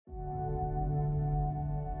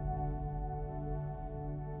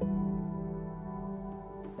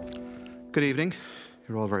Good evening.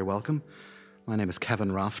 You're all very welcome. My name is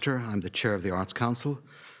Kevin Rafter. I'm the Chair of the Arts Council,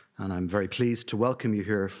 and I'm very pleased to welcome you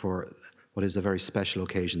here for what is a very special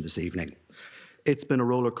occasion this evening. It's been a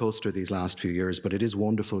roller coaster these last few years, but it is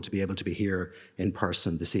wonderful to be able to be here in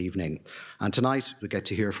person this evening. And tonight we get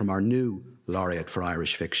to hear from our new Laureate for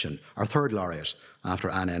Irish Fiction, our third Laureate after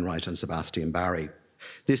Anne Enright and Sebastian Barry.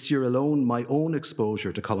 This year alone, my own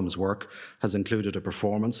exposure to Colm's work has included a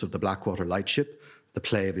performance of The Blackwater Lightship, the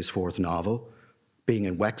play of his fourth novel, being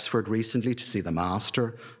in Wexford recently to see The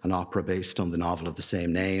Master, an opera based on the novel of the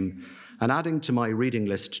same name, and adding to my reading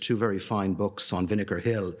list two very fine books on Vinegar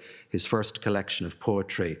Hill, his first collection of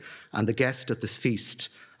poetry, and The Guest at this Feast,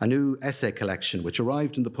 a new essay collection which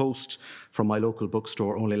arrived in the post from my local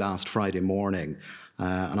bookstore only last Friday morning.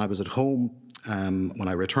 And I was at home. When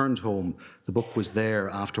I returned home, the book was there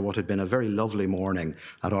after what had been a very lovely morning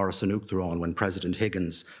at Áras an Uachtaráin when President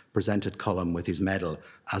Higgins presented Colm with his medal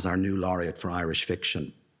as our new laureate for Irish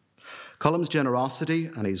fiction. Colm's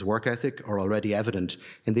generosity and his work ethic are already evident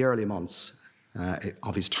in the early months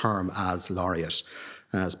of his term as laureate.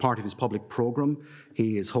 As part of his public programme,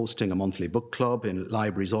 he is hosting a monthly book club in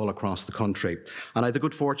libraries all across the country. And I had the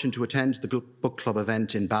good fortune to attend the book club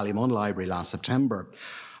event in Ballymun Library last September.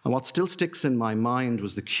 And what still sticks in my mind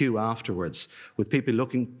was the queue afterwards, with people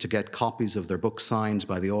looking to get copies of their book signed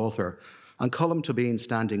by the author, and Colm Tóibín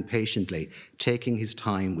standing patiently, taking his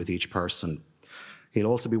time with each person. He'll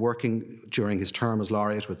also be working during his term as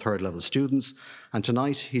laureate with third-level students, and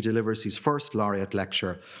tonight he delivers his first laureate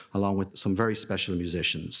lecture along with some very special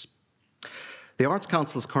musicians. The Arts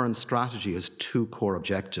Council's current strategy has two core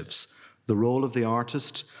objectives: the role of the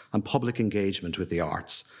artist and public engagement with the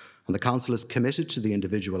arts. And the Council is committed to the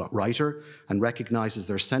individual writer and recognises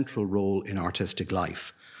their central role in artistic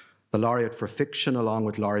life. The Laureate for Fiction, along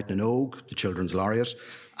with Laureate na nÓg, the Children's Laureate,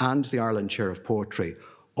 and the Ireland Chair of Poetry,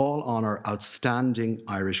 all honour outstanding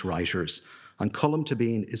Irish writers, and Colm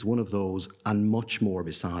Tóibín is one of those, and much more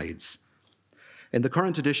besides. In the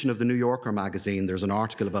current edition of the New Yorker magazine, there's an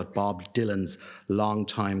article about Bob Dylan's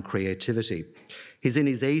long-time creativity. He's in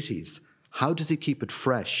his 80s. How does he keep it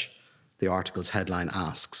fresh? The article's headline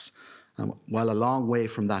asks. While a long way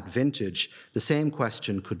from that vintage, the same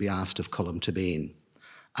question could be asked of Colm Tóibín,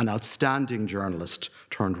 an outstanding journalist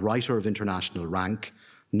turned writer of international rank,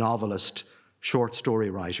 novelist, short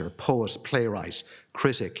story writer, poet, playwright,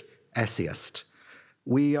 critic, essayist.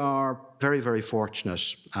 We are very, very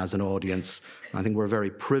fortunate as an audience. I think we're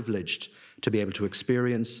very privileged to be able to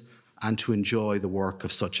experience and to enjoy the work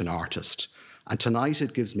of such an artist. And tonight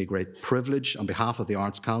it gives me great privilege on behalf of the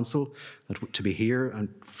Arts Council to be here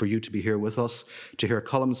and for you to be here with us to hear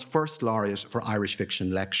Colm's first laureate for Irish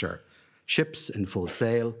Fiction lecture, Ships in Full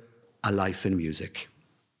Sail, A Life in Music.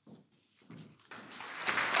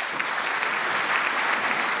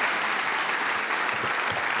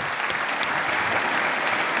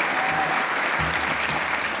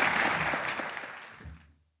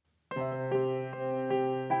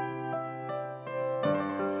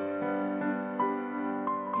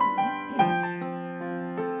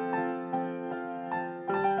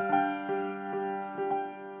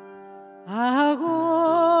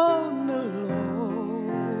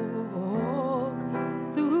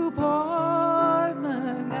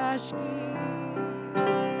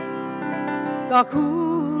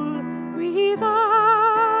 Cool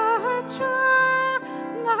without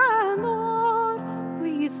na nor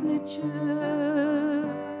we snitch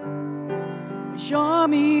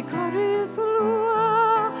Shami Karis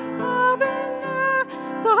Lua Abena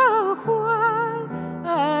the Juan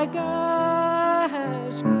Agashki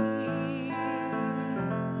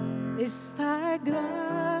Istagra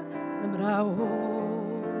Namrao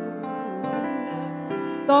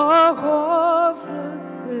the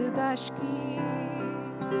Hofre Dashki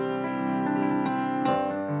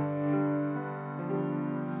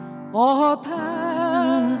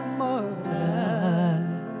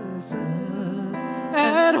Morras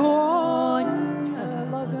hon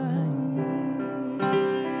lagan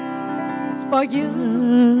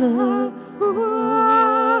Spagilla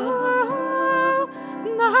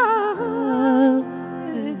na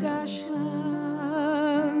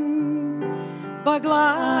gashan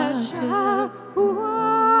Baglasha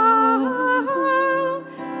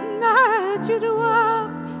na chidwa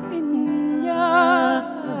in ya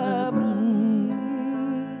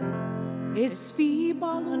is fi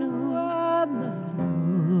balwana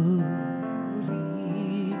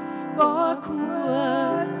nuri go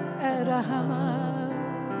kuat erahama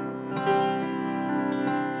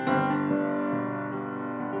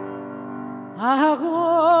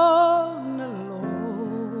agon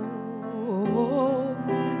along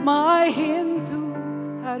my hintu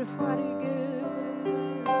har farige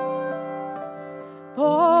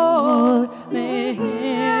Tor me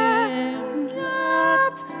hemrat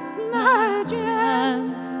snajan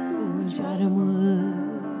du jarmu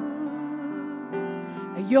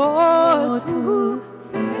Yo tu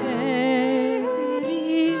feri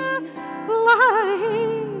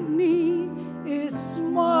lahini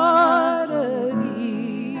ismaragi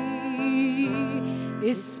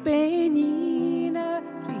ispenina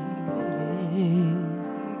rigere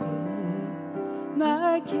na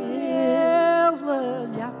kela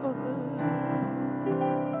yapagu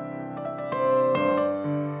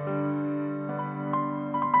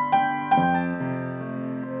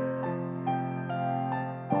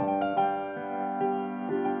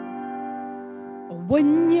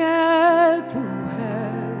Winya tu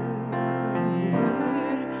her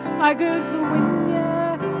agus winya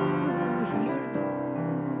tu hear do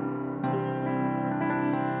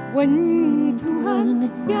When tu han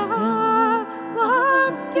ya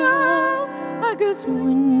agus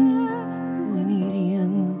winya tu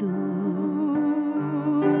niriendo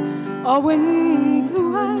when tu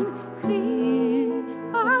han kri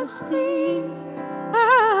asti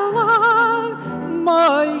along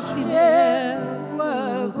my head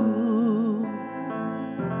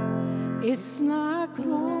Isna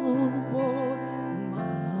klobor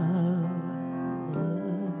mala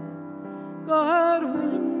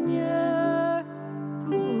garwinya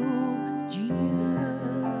tu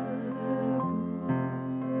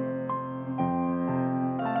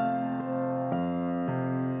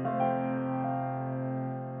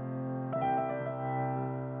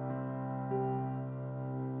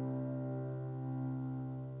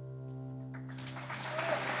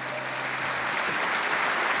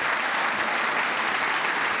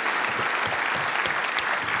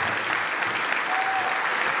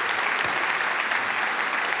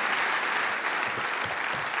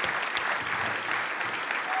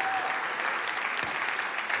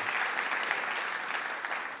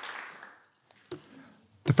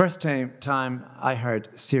The first time I heard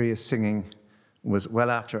serious singing was well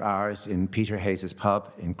after hours in Peter Hayes'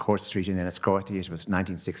 pub in Court Street in Enniscorthy. It was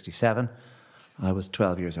 1967. I was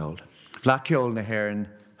 12 years old. Flacciol na Héireann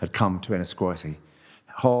had come to Enniscorthy.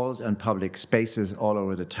 Halls and public spaces all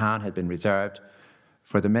over the town had been reserved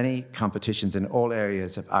for the many competitions in all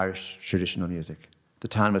areas of Irish traditional music. The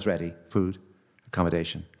town was ready: food,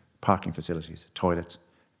 accommodation, parking facilities, toilets.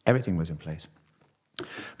 Everything was in place.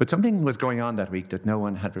 But something was going on that week that no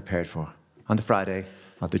one had prepared for. On the Friday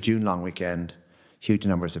of the June long weekend, huge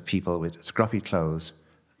numbers of people with scruffy clothes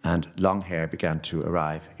and long hair began to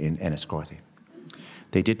arrive in Enniscorthy.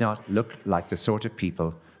 They did not look like the sort of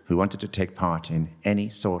people who wanted to take part in any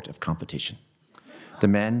sort of competition. The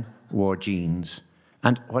men wore jeans,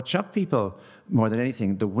 and what shocked people more than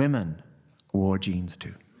anything, the women wore jeans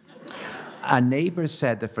too. A neighbour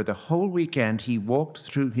said that for the whole weekend he walked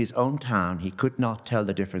through his own town, he could not tell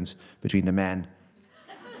the difference between the men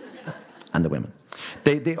and the women.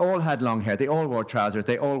 They all had long hair, they all wore trousers,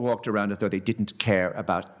 they all walked around as though they didn't care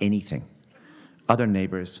about anything. Other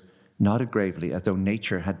neighbours nodded gravely as though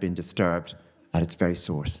nature had been disturbed at its very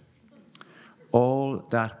source. All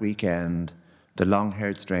that weekend, the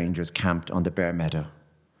long-haired strangers camped on the bare meadow.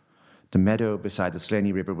 The meadow beside the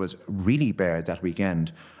Slaney River was really bare that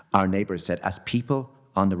weekend, our neighbours said, as people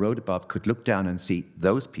on the road above could look down and see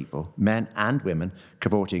those people, men and women,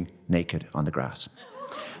 cavorting naked on the grass.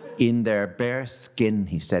 In their bare skin,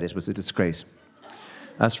 he said, it was a disgrace.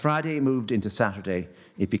 As Friday moved into Saturday,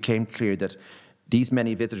 it became clear that these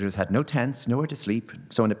many visitors had no tents, nowhere to sleep,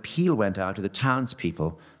 so an appeal went out to the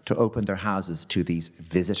townspeople to open their houses to these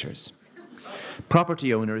visitors.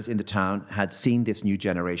 Property owners in the town had seen this new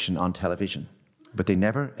generation on television, but they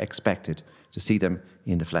never expected to see them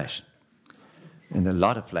in the flesh, in a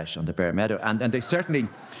lot of flesh on the bare meadow, and they certainly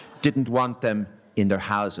didn't want them in their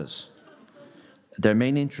houses. Their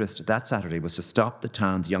main interest that Saturday was to stop the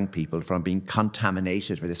town's young people from being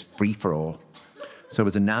contaminated with this free-for-all. So it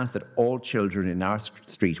was announced that all children in our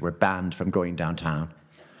street were banned from going downtown.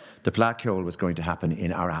 The flagpole was going to happen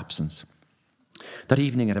in our absence. That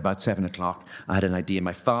evening at about 7 o'clock, I had an idea.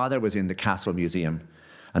 My father was in the Castle Museum,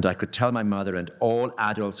 and I could tell my mother and all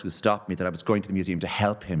adults who stopped me that I was going to the museum to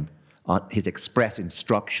help him on his express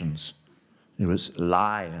instructions. It was a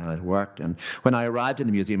lie, and it worked. And when I arrived in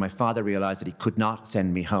the museum, my father realized that he could not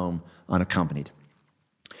send me home unaccompanied.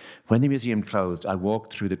 When the museum closed, I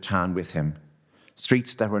walked through the town with him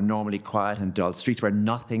Streets that were normally quiet and dull, streets where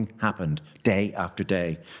nothing happened day after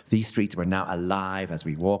day. These streets were now alive as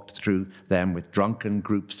we walked through them with drunken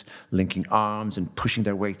groups linking arms and pushing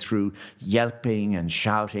their way through, yelping and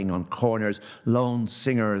shouting on corners. Lone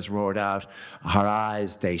singers roared out. Her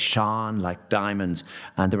eyes, they shone like diamonds,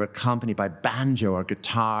 and they were accompanied by banjo or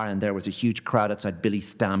guitar, and there was a huge crowd outside Billy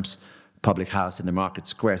Stamp's public house in the market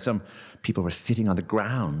square. Some people were sitting on the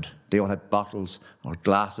ground. They all had bottles or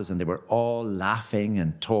glasses, and they were all laughing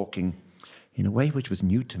and talking in a way which was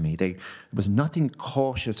new to me. There was nothing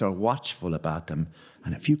cautious or watchful about them,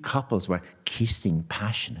 and a few couples were kissing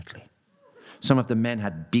passionately. Some of the men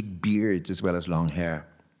had big beards as well as long hair.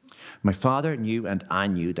 My father knew, and I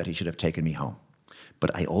knew, that he should have taken me home.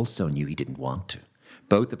 But I also knew he didn't want to.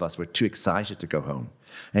 Both of us were too excited to go home.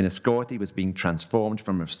 Enniscorthy was being transformed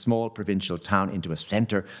from a small provincial town into a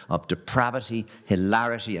centre of depravity,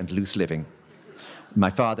 hilarity, and loose living. My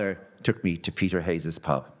father took me to Peter Hayes's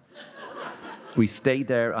pub. We stayed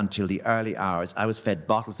there until the early hours. I was fed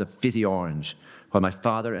bottles of fizzy orange, while my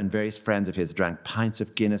father and various friends of his drank pints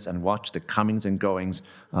of Guinness and watched the comings and goings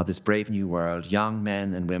of this brave new world, young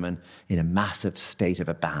men and women in a massive state of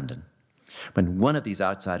abandon. When one of these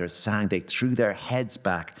outsiders sang, they threw their heads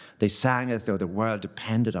back. They sang as though the world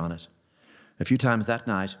depended on it. A few times that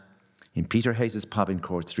night, in Peter Hayes's pub in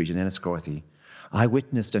Court Street in Enniscorthy, I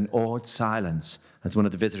witnessed an awed silence as one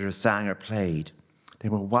of the visitors sang or played. They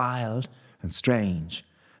were wild and strange,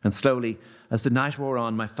 and slowly, as the night wore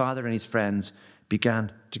on, my father and his friends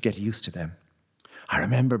began to get used to them. I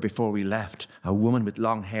remember before we left, a woman with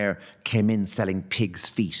long hair came in selling pig's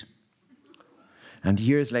feet. And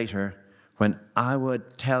years later, when I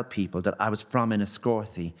would tell people that I was from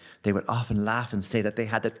Enniscorthy, they would often laugh and say that they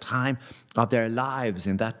had the time of their lives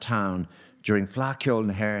in that town during Fleadh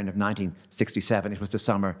na hÉireann of 1967. It was the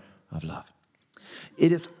summer of love.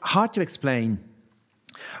 It is hard to explain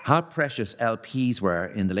how precious LPs were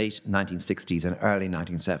in the late 1960s and early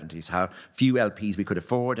 1970s, how few LPs we could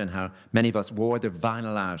afford and how many of us wore the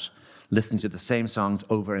vinyl out, listening to the same songs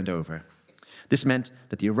over and over. This meant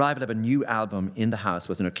that the arrival of a new album in the house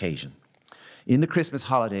was an occasion. In the Christmas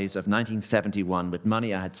holidays of 1971, with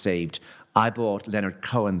money I had saved, I bought Leonard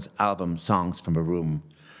Cohen's album Songs from a Room,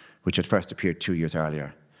 which had first appeared 2 years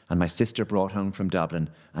earlier, and my sister brought home from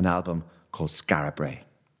Dublin an album called Scarabray.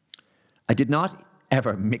 I did not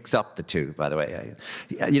ever mix up the two, by the way.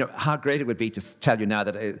 You know, how great it would be to tell you now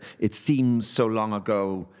that it seems so long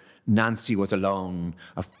ago. Nancy was alone,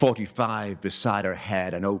 a 45 beside her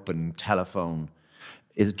head, an open telephone.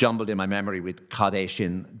 Is jumbled in my memory with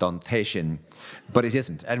Kadeshin, Donteshin, but it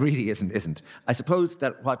isn't. It really isn't. I suppose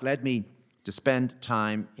that what led me to spend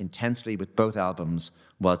time intensely with both albums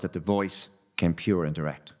was that the voice came pure and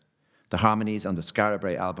direct. The harmonies on the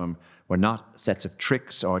Scarabray album were not sets of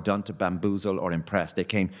tricks or done to bamboozle or impress. They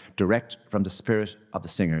came direct from the spirit of the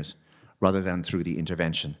singers rather than through the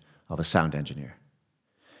intervention of a sound engineer.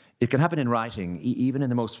 It can happen in writing, even in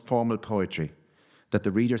the most formal poetry, that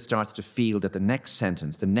the reader starts to feel that the next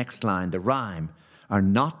sentence, the next line, the rhyme, are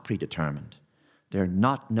not predetermined. They're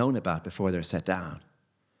not known about before they're set down.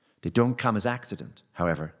 They don't come as accident,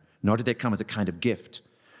 however, nor do they come as a kind of gift,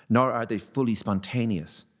 nor are they fully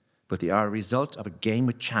spontaneous, but they are a result of a game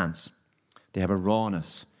with chance. They have a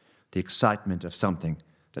rawness, the excitement of something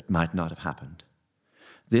that might not have happened.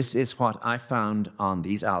 This is what I found on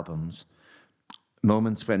these albums,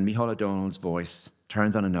 moments when Micheál O'Donnell's voice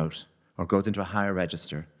turns on a note, or goes into a higher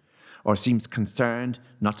register, or seems concerned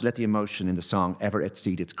not to let the emotion in the song ever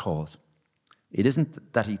exceed its cause. It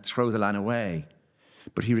isn't that he throws a line away,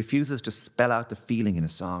 but he refuses to spell out the feeling in a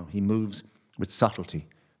song. He moves with subtlety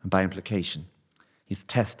and by implication. He's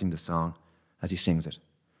testing the song as he sings it.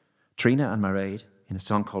 Trina and Mairead, in a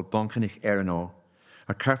song called Boncanich Eranó,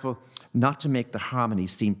 are careful not to make the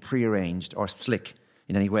harmonies seem prearranged or slick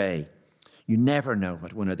in any way. You never know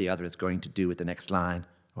what one or the other is going to do with the next line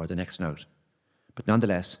or the next note. But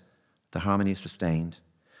nonetheless, the harmony is sustained.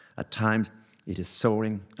 At times, it is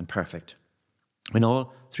soaring and perfect. When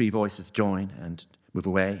all three voices join and move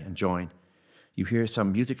away and join, you hear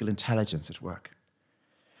some musical intelligence at work.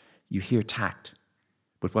 You hear tact.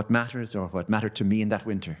 But what matters, or what mattered to me in that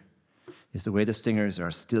winter, is the way the singers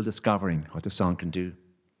are still discovering what the song can do.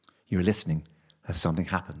 You're listening as something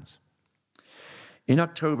happens. In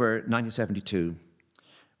October 1972,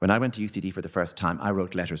 when I went to UCD for the first time, I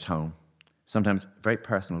wrote letters home, sometimes very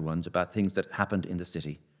personal ones about things that happened in the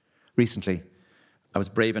city. Recently, I was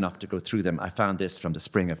brave enough to go through them. I found this from the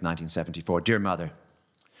spring of 1974. Dear Mother,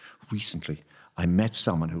 recently I met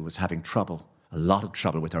someone who was having trouble, a lot of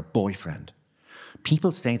trouble with her boyfriend.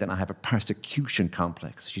 People say that I have a persecution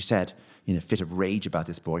complex. She said, in a fit of rage about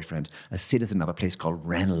this boyfriend, a citizen of a place called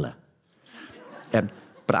Ranelagh.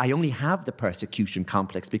 But I only have the persecution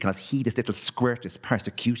complex because he, this little squirt, is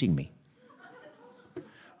persecuting me.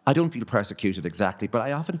 I don't feel persecuted exactly, but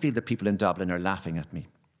I often feel that people in Dublin are laughing at me.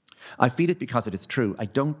 I feel it because it is true. I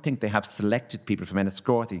don't think they have selected people from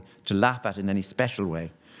Enniscorthy to laugh at in any special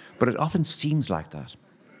way, but it often seems like that.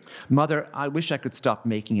 Mother, I wish I could stop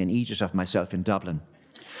making an idiot of myself in Dublin.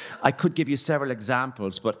 I could give you several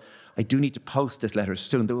examples, but I do need to post this letter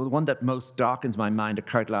soon. The one that most darkens my mind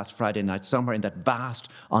occurred last Friday night, somewhere in that vast,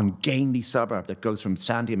 ungainly suburb that goes from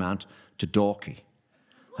Sandymount to Dalkey.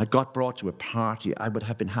 I got brought to a party. I would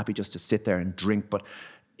have been happy just to sit there and drink, but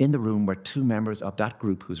in the room were two members of that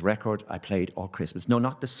group whose record I played all Christmas. No,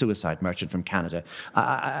 not the suicide merchant from Canada.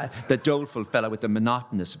 The doleful fellow with the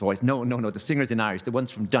monotonous voice. No, the singers in Irish, the ones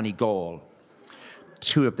from Donegal.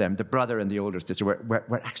 Two of them, the brother and the older sister,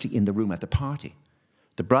 were actually in the room at the party.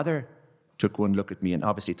 The brother took one look at me and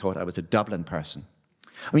obviously thought I was a Dublin person.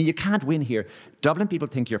 I mean, you can't win here. Dublin people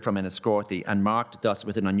think you're from Enniscorthy and marked thus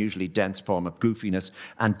with an unusually dense form of goofiness,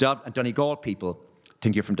 and Donegal people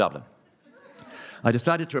think you're from Dublin. I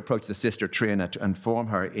decided to approach the sister Trina to inform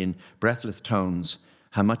her in breathless tones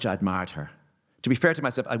how much I admired her. To be fair to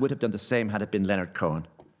myself, I would have done the same had it been Leonard Cohen.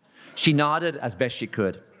 She nodded as best she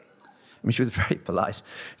could. I mean, she was very polite.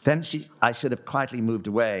 Then I should have quietly moved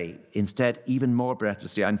away. Instead, even more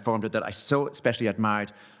breathlessly, I informed her that I so especially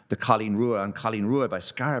admired the Colleen Rua and Colleen Rua by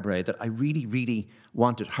Scarabray that I really, really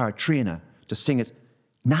wanted her, Trina, to sing it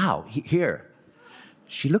now, here.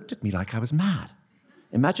 She looked at me like I was mad.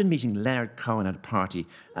 Imagine meeting Leonard Cohen at a party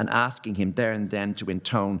and asking him there and then to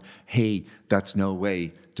intone, "Hey, that's no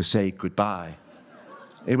way to say goodbye."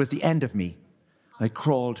 It was the end of me. I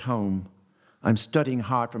crawled home. I'm studying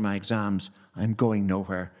hard for my exams. I'm going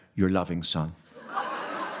nowhere, your loving son.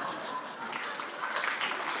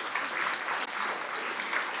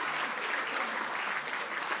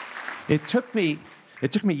 It took me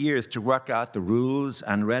years to work out the rules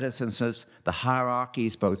and reticences, the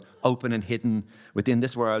hierarchies, both open and hidden, within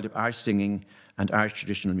this world of Irish singing and Irish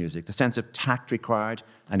traditional music. The sense of tact required,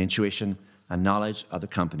 and intuition, and knowledge of the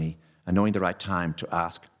company, and knowing the right time to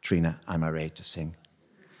ask Trina, am I ready to sing?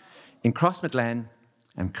 In Crossmaglen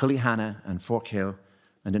and Cullyhanna and Forkhill,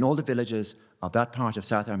 and in all the villages of that part of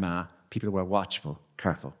South Armagh, people were watchful,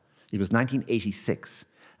 careful. It was 1986,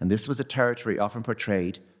 and this was a territory often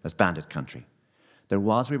portrayed as bandit country. There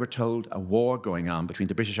was, we were told, a war going on between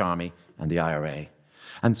the British Army and the IRA.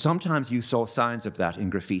 And sometimes you saw signs of that in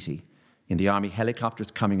graffiti, in the Army helicopters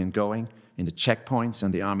coming and going, in the checkpoints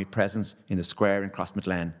and the Army presence in the square in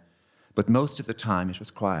Crossmaglen. But most of the time it was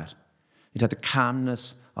quiet. It had the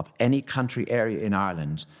calmness of any country area in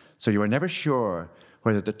Ireland, so you were never sure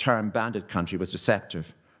whether the term bandit country was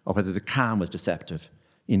deceptive or whether the calm was deceptive.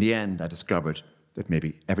 In the end, I discovered that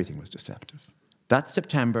maybe everything was deceptive. That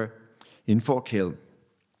September, in Forkhill,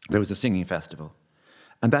 there was a singing festival.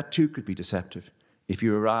 And that too could be deceptive if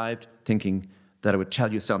you arrived thinking that it would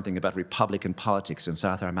tell you something about Republican politics in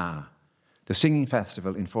South Armagh. The singing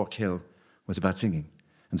festival in Forkhill was about singing.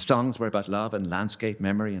 And the songs were about love and landscape,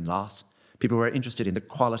 memory and loss. People were interested in the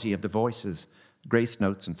quality of the voices, grace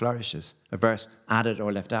notes and flourishes, a verse added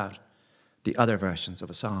or left out, the other versions of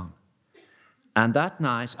a song. And that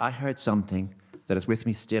night I heard something that is with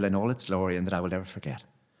me still in all its glory and that I will never forget.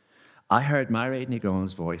 I heard Mairead Ní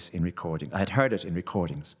Dhomhn's voice in recording. I had heard it in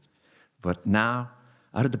recordings. But now,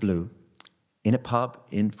 out of the blue, in a pub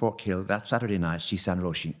in Forkhill that Saturday night, she sang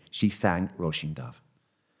Roisin Dubh.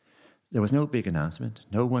 There was no big announcement,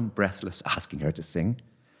 no one breathless asking her to sing.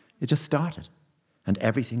 It just started, and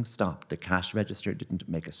everything stopped. The cash register didn't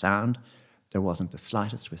make a sound. There wasn't the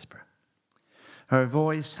slightest whisper. Her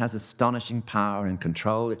voice has astonishing power and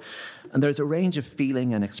control, and there's a range of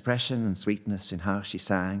feeling and expression and sweetness in how she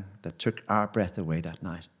sang that took our breath away that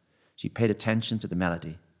night. She paid attention to the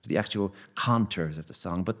melody, to the actual contours of the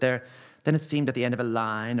song, but then it seemed at the end of a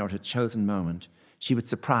line or at a chosen moment, she would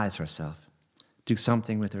surprise herself, do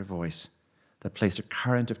something with her voice that placed a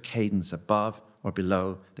current of cadence above or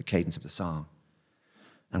below the cadence of the song.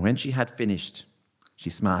 And when she had finished, she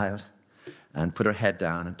smiled and put her head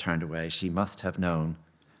down and turned away. She must have known,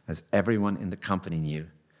 as everyone in the company knew,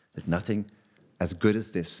 that nothing as good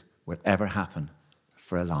as this would ever happen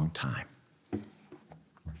for a long time.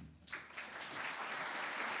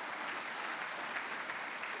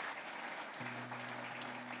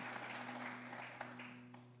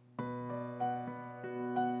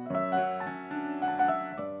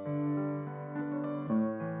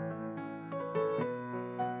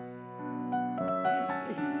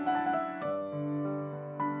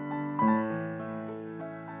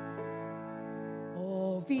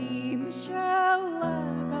 bhí me se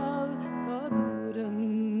legal godúran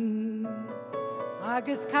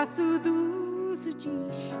agus casú dús a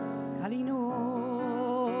díis calínó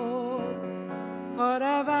chur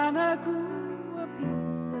a bhena cú a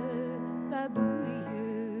písa da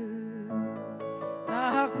dúithe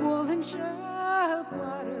nach múlhann se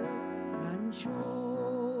bara granseo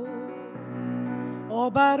ó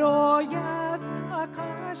baróias a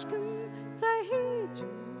cáiscin sa héidú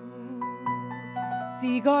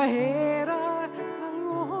sí go héra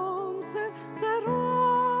galóm sa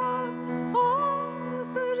rád ó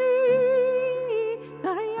sa rí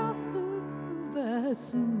na jasu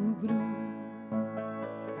vesúgrú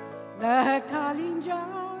le calín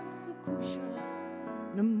jas cúise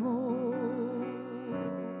na mó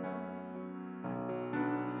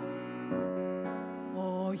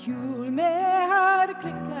ó hiúl mé ar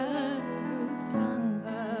clica agus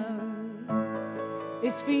grandan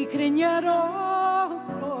is fi crinne ó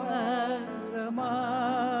croar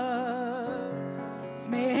amar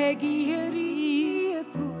smé gíirí a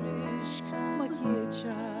túrisc ma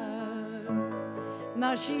chéitsear na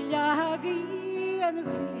sí leagaí an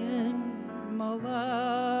chríon mala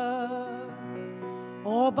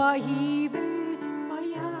ó ba híhann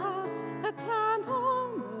spaias a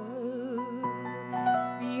tránthóna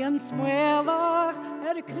hí an smuelach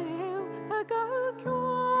ar créw a gal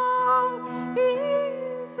ceol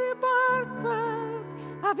is i barfag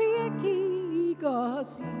a bhí aquí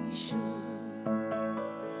gosíisiú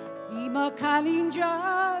hí má calín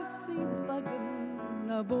jas i blagan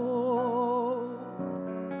na bó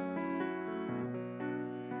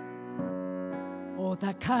ó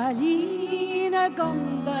tá calín a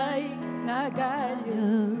gondai na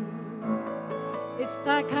gaile is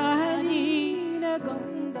tá calín a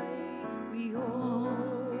gondai bhíó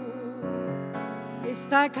is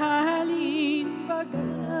tá calín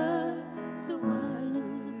bagara suála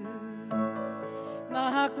na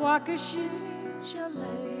ghacha sin se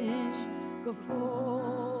leis go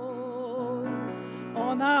fór ó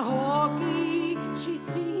na hógaí si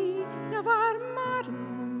trí na bhar marú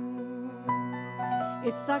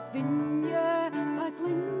is ach vinne a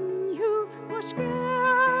glinniú mar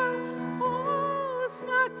scéal os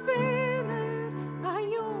nach féidir a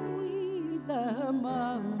jóí le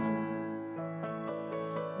mar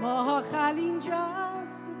má chalín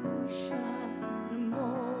jas a cúise na mó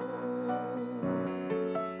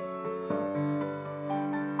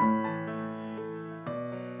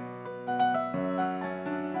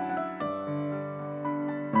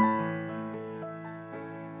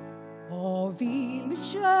ó bhí me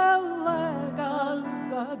se legal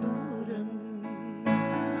godúran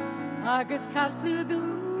agus casú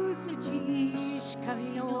dús a díis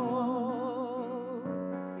calínó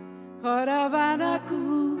chur a bhena cú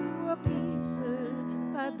a písa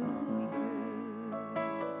da dúithe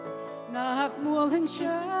nach múlhann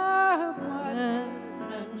se bara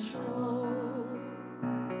granseo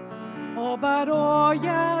ó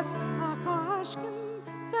baróias a cáiscin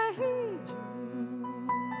sa héidú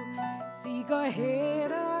sí go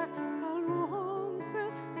héra galóm sa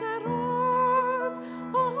rád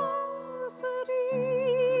ó sa rí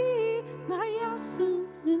na jasu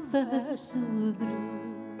vesúgrú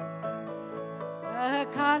a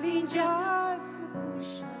calín jas a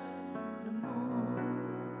cúise na mó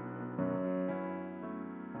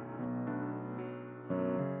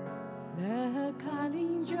le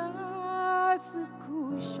calín jas a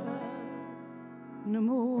cúise na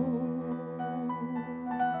mó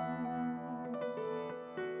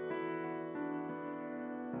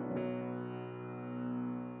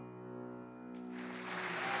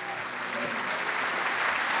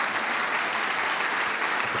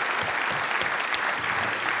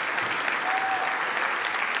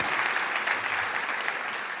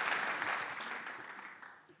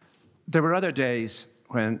There were other days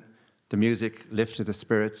when the music lifted the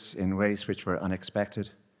spirits in ways which were unexpected.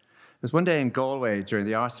 There was one day in Galway during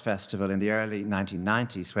the Arts Festival in the early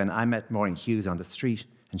 1990s when I met Maureen Hughes on the street,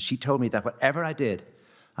 and she told me that whatever I did,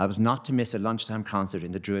 I was not to miss a lunchtime concert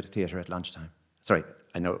in the Druid Theatre at lunchtime. Sorry,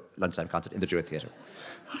 I know, lunchtime concert in the Druid Theatre.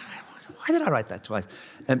 Why did I write that twice?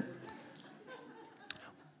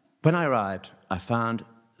 When I arrived, I found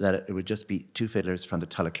that it would just be two fiddlers from the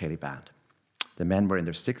Tullacaley band. The men were in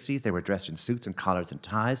their 60s. They were dressed in suits and collars and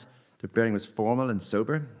ties. Their bearing was formal and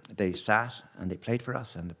sober. They sat and they played for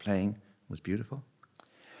us, and the playing was beautiful.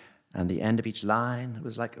 And the end of each line it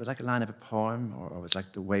was like a line of a poem, or it was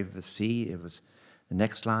like the wave of a sea. It was the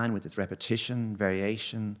next line with its repetition,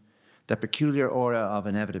 variation, that peculiar aura of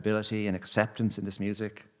inevitability and acceptance in this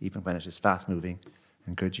music, even when it is fast-moving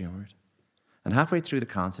and good-humoured. And halfway through the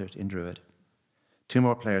concert in Druid, two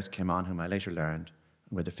more players came on whom I later learned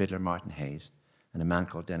were the fiddler Martin Hayes and a man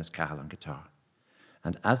called Dennis Cahill on guitar.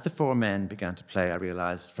 And as the four men began to play, I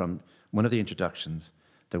realized from one of the introductions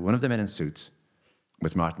that one of the men in suits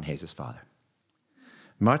was Martin Hayes' father.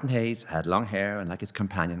 Martin Hayes had long hair and, like his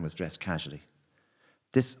companion, was dressed casually.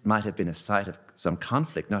 This might have been a site of some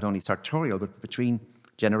conflict, not only sartorial, but between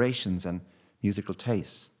generations and musical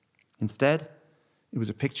tastes. Instead, it was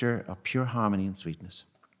a picture of pure harmony and sweetness.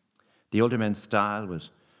 The older men's style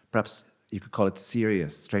was, perhaps you could call it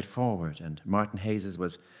serious, straightforward, and Martin Hayes'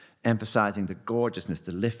 was emphasizing the gorgeousness,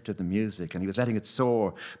 the lift of the music, and he was letting it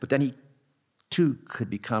soar, but then he too could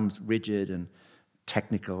become rigid and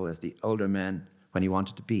technical as the older men when he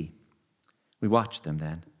wanted to be. We watched them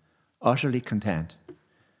then, utterly content,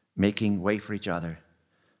 making way for each other,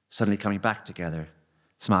 suddenly coming back together,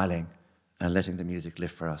 smiling and letting the music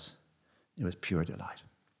lift for us. It was pure delight.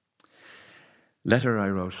 Letter I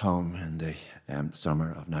wrote home in the summer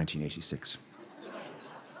of 1986.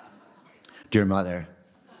 Dear Mother,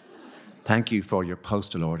 thank you for your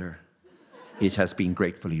postal order. It has been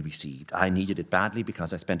gratefully received. I needed it badly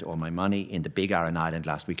because I spent all my money in the Big Aran Island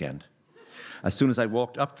last weekend. As soon as I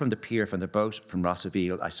walked up from the pier from the boat from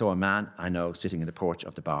Rossaville, I saw a man I know sitting in the porch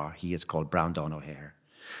of the bar. He is called Brown Dawn O'Hare,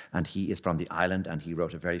 and he is from the island, and he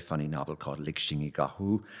wrote a very funny novel called Ligshingi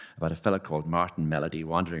Gahu about a fellow called Martin Melody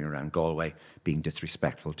wandering around Galway being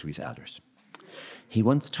disrespectful to his elders. He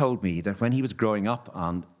once told me that when he was growing up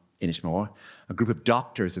on Inishmore, a group of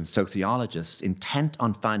doctors and sociologists intent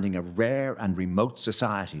on finding a rare and remote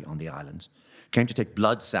society on the island came to take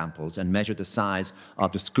blood samples and measure the size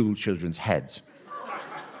of the school children's heads.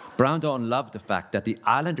 Brown Dawn loved the fact that the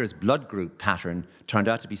islanders' blood group pattern turned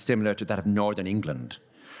out to be similar to that of Northern England,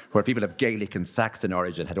 where people of Gaelic and Saxon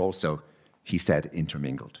origin had also, he said,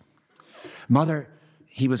 intermingled. Mother,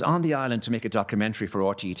 he was on the island to make a documentary for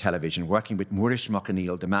RTE television, working with Moorish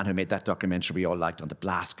McAneil, the man who made that documentary we all liked on the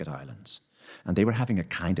Blasket Islands. And they were having a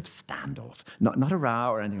kind of standoff, not a row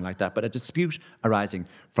or anything like that, but a dispute arising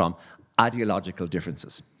from ideological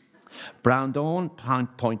differences. Brown Dawn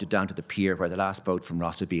pointed down to the pier where the last boat from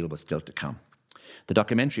Rossaville was still to come. The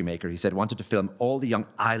documentary maker, he said, wanted to film all the young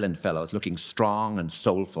island fellows looking strong and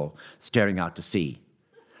soulful, staring out to sea.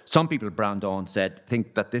 Some people, Brown Dawn said,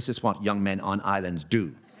 think that this is what young men on islands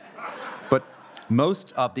do. But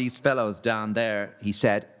most of these fellows down there, he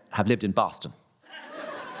said, have lived in Boston.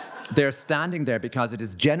 They're standing there because it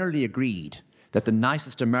is generally agreed that the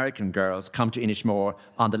nicest American girls come to Inishmore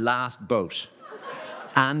on the last boat.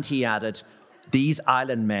 And he added, these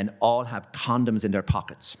island men all have condoms in their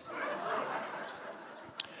pockets.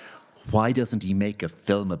 Why doesn't he make a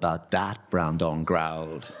film about that? Brown Dawn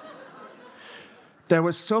growled. There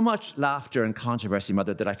was so much laughter and controversy,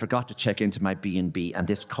 Mother, that I forgot to check into my B&B, and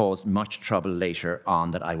this caused much trouble later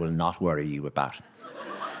on that I will not worry you about.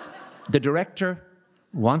 The director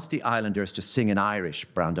wants the islanders to sing in Irish,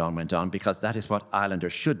 Brown Dawn went on, because that is what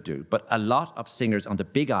islanders should do. But a lot of singers on the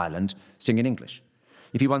big island sing in English.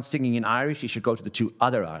 If he wants singing in Irish, he should go to the two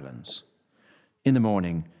other islands. In the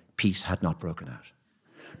morning, peace had not broken out.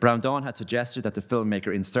 Brown Dawn had suggested that the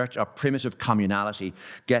filmmaker, in search of primitive communality,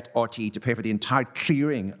 get RTE to pay for the entire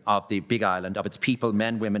clearing of the big island, of its people,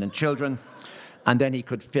 men, women, and children, and then he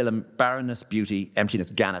could film barrenness, beauty, emptiness,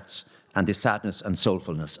 gannets, and the sadness and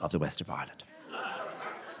soulfulness of the west of Ireland.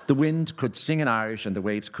 The wind could sing in Irish and the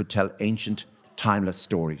waves could tell ancient, timeless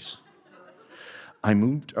stories. I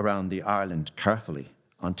moved around the island carefully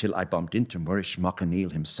until I bumped into Moorish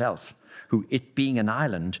McAneil himself, who, it being an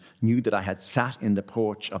island, knew that I had sat in the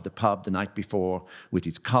porch of the pub the night before with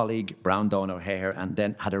his colleague, Brown Dawn O'Hare, and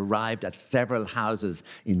then had arrived at several houses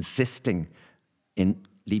insisting in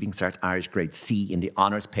Leaving Cert Irish Grade C in the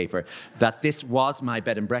honours paper that this was my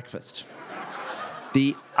bed and breakfast.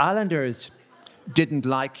 The islanders didn't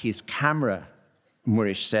like his camera,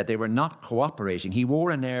 Moorish said. They were not cooperating. He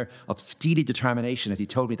wore an air of steely determination as he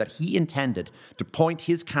told me that he intended to point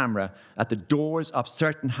his camera at the doors of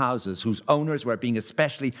certain houses whose owners were being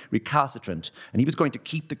especially recalcitrant, and he was going to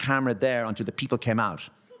keep the camera there until the people came out.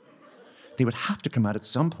 They would have to come out at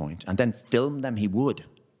some point, and then film them he would.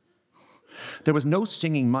 There was no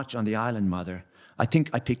singing much on the island, Mother. I think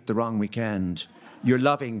I picked the wrong weekend. Your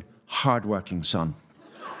loving, hard-working son.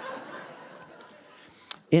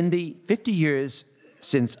 In the 50 years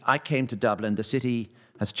since I came to Dublin, the city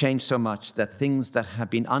has changed so much that things that have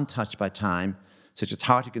been untouched by time, such as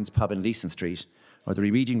Hartigan's pub in Leeson Street or the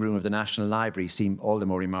reading room of the National Library, seem all the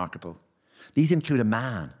more remarkable. These include a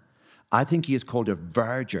man. I think he is called a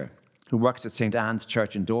verger, who works at St. Anne's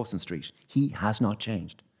Church in Dawson Street. He has not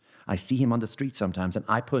changed. I see him on the street sometimes, and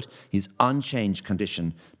I put his unchanged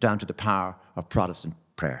condition down to the power of Protestant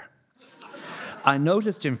prayer. I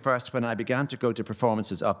noticed him first when I began to go to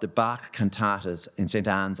performances of the Bach cantatas in St.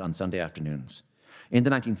 Anne's on Sunday afternoons. In the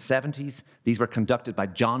 1970s, these were conducted by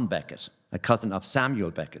John Beckett, a cousin of Samuel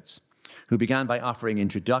Beckett's, who began by offering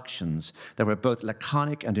introductions that were both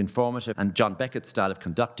laconic and informative, and John Beckett's style of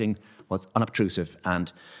conducting was unobtrusive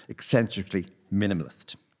and eccentrically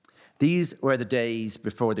minimalist. These were the days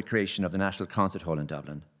before the creation of the National Concert Hall in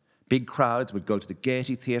Dublin. Big crowds would go to the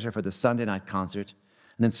Gaiety Theatre for the Sunday night concert,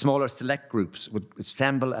 and then smaller select groups would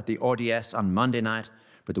assemble at the RDS on Monday night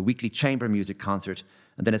for the weekly chamber music concert,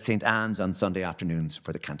 and then at St. Anne's on Sunday afternoons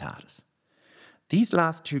for the cantatas. These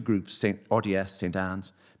last two groups, RDS, St.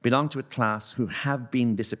 Anne's, belong to a class who have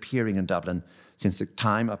been disappearing in Dublin since the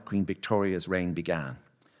time of Queen Victoria's reign began.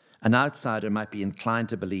 An outsider might be inclined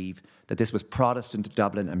to believe that this was Protestant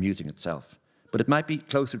Dublin amusing itself, but it might be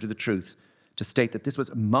closer to the truth to state that this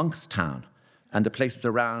was Monk's Town and the places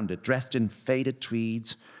around it, dressed in faded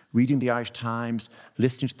tweeds, reading the Irish Times,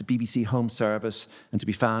 listening to the BBC Home Service, and to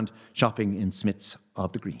be found shopping in Smith's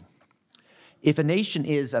of the Green. If a nation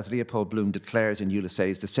is, as Leopold Bloom declares in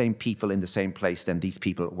Ulysses, the same people in the same place, then these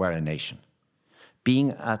people were a nation.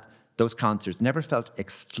 Being at those concerts never felt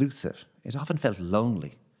exclusive. It often felt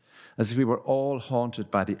lonely, as if we were all haunted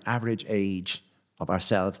by the average age of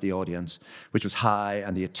ourselves, the audience, which was high,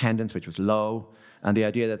 and the attendance, which was low, and the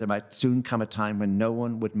idea that there might soon come a time when no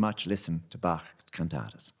one would much listen to Bach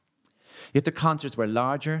cantatas. If the concerts were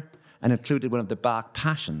larger and included one of the Bach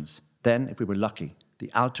passions, then, if we were lucky,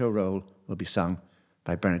 the alto role would be sung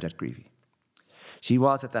by Bernadette Greevy. She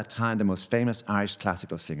was at that time the most famous Irish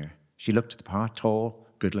classical singer. She looked the part, tall,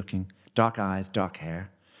 good-looking, dark eyes, dark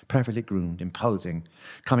hair, perfectly groomed, imposing,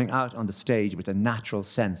 coming out on the stage with a natural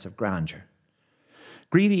sense of grandeur.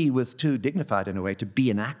 Greevy was too dignified in a way to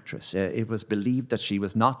be an actress. It was believed that she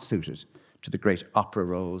was not suited to the great opera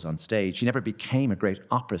roles on stage. She never became a great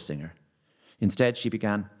opera singer. Instead, she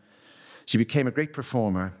became a great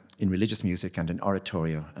performer in religious music and in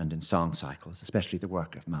oratorio and in song cycles, especially the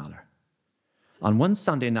work of Mahler. On one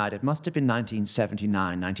Sunday night, it must have been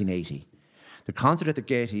 1979, 1980, the concert at the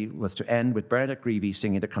Gaiety was to end with Bernadette Greevy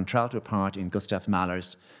singing the contralto part in Gustav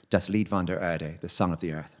Mahler's Das Lied von der Erde, the Song of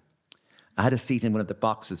the Earth. I had a seat in one of the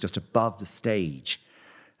boxes just above the stage.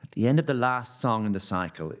 At the end of the last song in the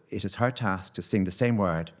cycle, it is her task to sing the same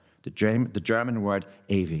word, the German word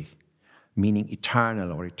ewig, meaning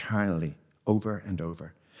eternal or eternally, over and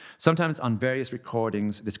over. Sometimes on various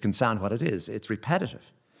recordings, this can sound what it is. It's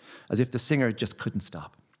repetitive, as if the singer just couldn't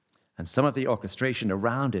stop. And some of the orchestration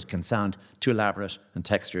around it can sound too elaborate and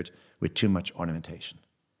textured with too much ornamentation.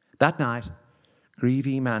 That night,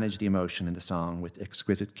 Greevy managed the emotion in the song with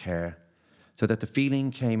exquisite care, so that the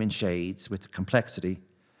feeling came in shades with complexity,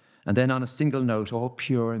 and then on a single note, all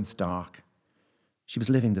pure and stark. She was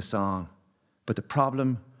living the song, but the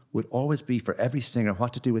problem would always be for every singer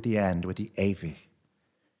what to do with the end, with the ewig.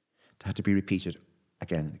 It had to be repeated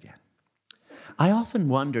again and again. I often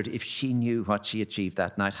wondered if she knew what she achieved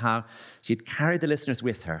that night, how she'd carried the listeners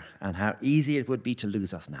with her, and how easy it would be to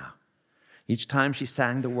lose us now. Each time she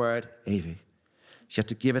sang the word ewig, she had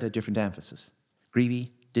to give it a different emphasis.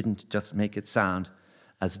 Greevy didn't just make it sound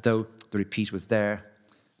as though the repeat was there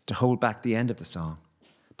to hold back the end of the song,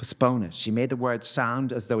 postpone it. She made the word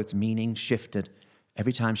sound as though its meaning shifted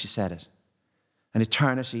every time she said it. An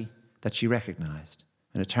eternity that she recognized,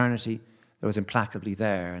 an eternity that was implacably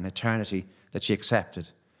there, an eternity that she accepted,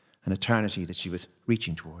 an eternity that she was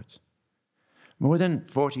reaching towards. More than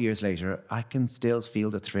 40 years later, I can still feel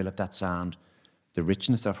the thrill of that sound, the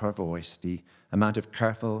richness of her voice, the amount of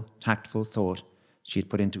careful, tactful thought she had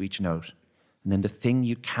put into each note, and then the thing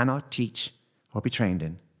you cannot teach or be trained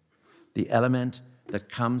in, the element that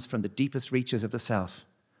comes from the deepest reaches of the self,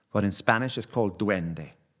 what in Spanish is called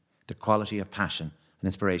duende, the quality of passion and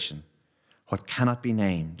inspiration, what cannot be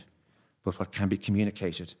named, but what can be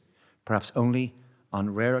communicated, perhaps only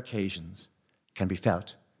on rare occasions, can be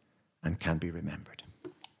felt and can be remembered.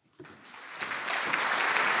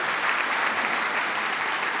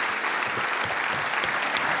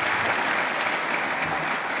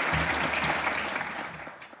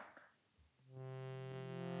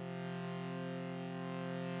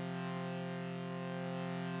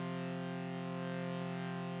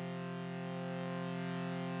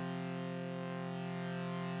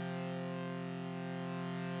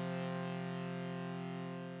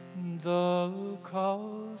 The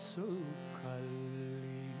castle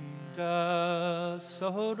kalida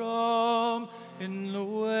Sodom in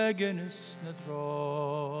Luegenis na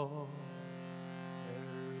dra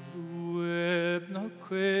Web na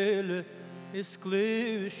quelle is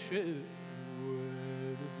glishe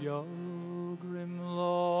word of Yagrim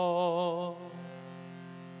law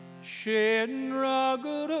Shen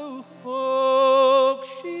ragor hog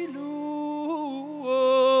shilum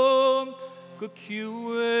go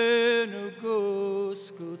cuen gus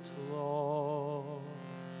go tla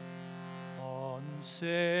on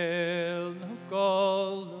sel na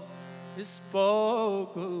gol is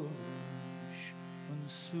bogush on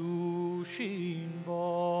sushin ba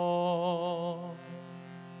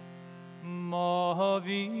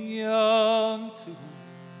maviantu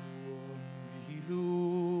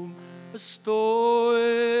bilum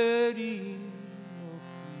story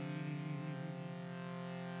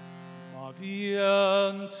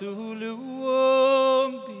maviantu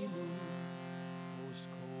luum bilum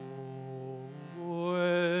oskoerti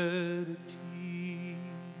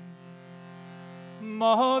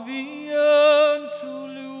maviantu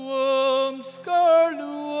luum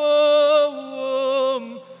skarluum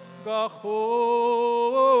gachorluch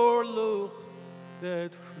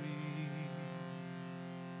that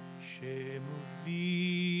Shem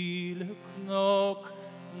vil knok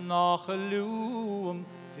nach luum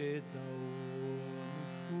de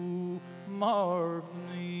dawn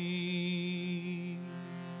marvni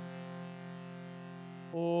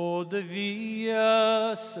o de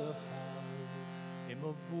vias im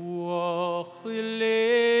vuach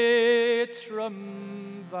letram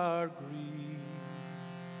var gri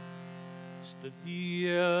sta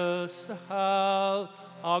vias hal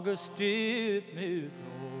August dit mit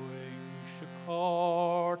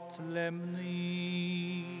Shakart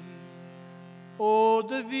lemni O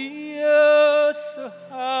de vies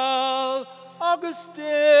hal August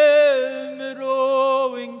mit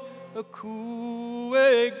rowing a kueglen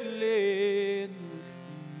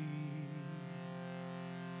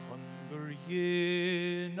Hunger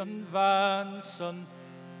yin and vanson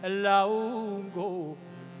a laungo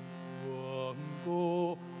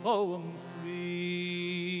go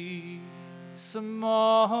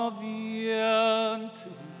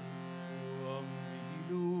Samaviantu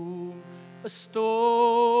ambilum a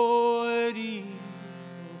story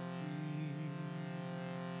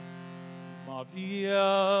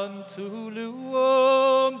Maviantu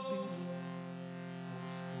luum bilum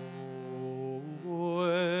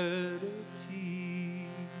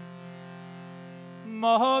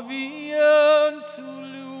Maviantu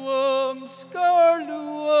luum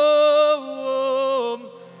skarluum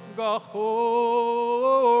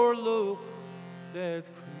Gachorluch that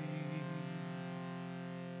cream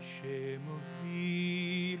Shem of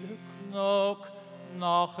vil knock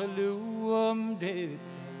nach luum det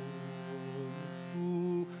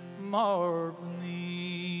who marvni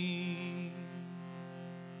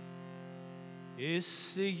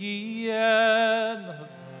is yen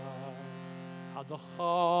had a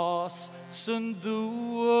khas sundu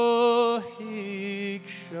hig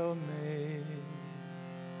shame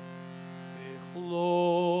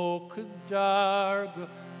Lok darg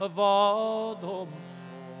of Adam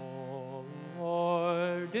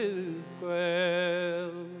hardiv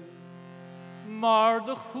gwel Mar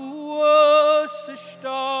de chuas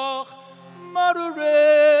stach mar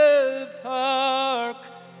rev hark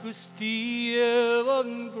gustiev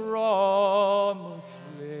an gram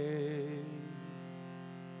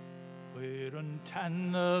Where an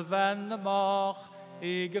tanna van mach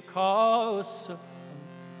ege kasa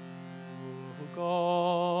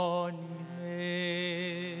Gani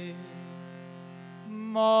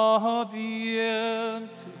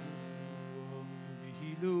Mavientu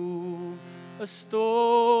Bilum a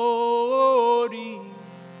story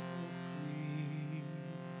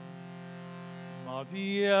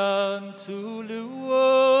Mavientu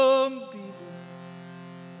luum bilum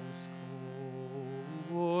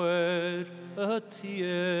Oskoer a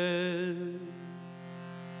tiel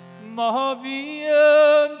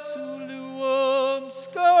Mavientu luum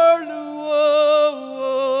skarluum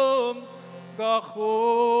gachorluch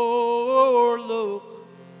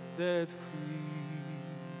that cream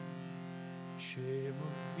Shem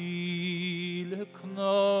vil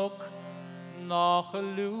knok nach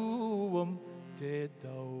luum det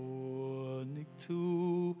daunig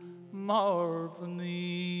tu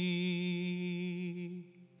marvni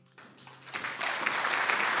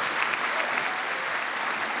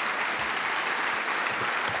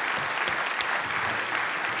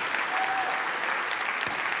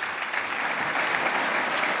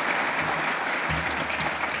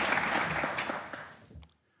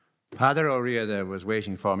Father Laureate was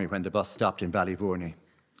waiting for me when the bus stopped in Ballyvourney.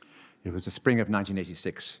 It was the spring of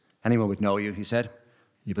 1986. Anyone would know you, he said.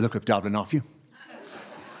 You've a look of Dublin off you.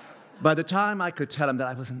 By the time I could tell him that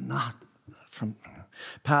I was not from...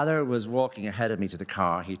 Father was walking ahead of me to the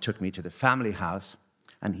car. He took me to the family house,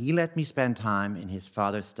 and he let me spend time in his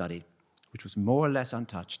father's study, which was more or less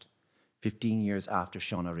untouched. 15 years after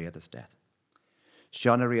Sean O'Riordan's death.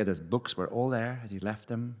 Sean O'Riordan's books were all there as he left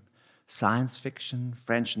them. Science fiction,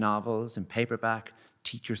 French novels in paperback,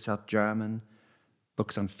 Teach Yourself German,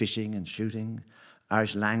 books on fishing and shooting,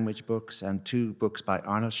 Irish language books, and 2 books by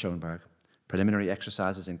Arnold Schoenberg, Preliminary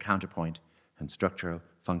Exercises in Counterpoint and Structural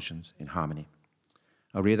Functions in Harmony.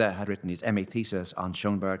 O'Riordan had written his MA thesis on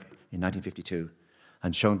Schoenberg in 1952,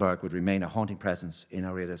 and Schoenberg would remain a haunting presence in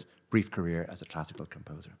O'Riordan's brief career as a classical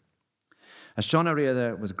composer. As Sean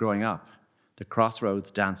O'Riordan was growing up, the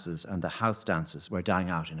crossroads dances and the house dances were dying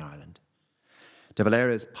out in Ireland. De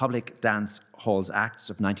Valera's Public Dance Halls Acts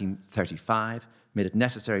of 1935 made it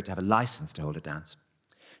necessary to have a license to hold a dance.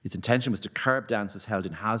 Its intention was to curb dances held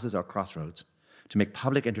in houses or crossroads, to make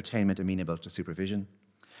public entertainment amenable to supervision,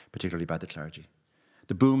 particularly by the clergy.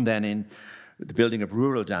 The boom then in the building of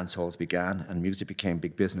rural dance halls began, and music became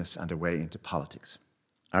big business and a way into politics.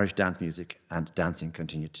 Irish dance music and dancing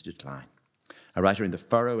continued to decline. A writer in The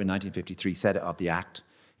Furrow in 1953 said of the act,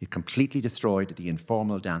 "It completely destroyed the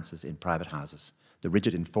informal dances in private houses. The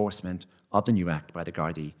rigid enforcement of the new act by the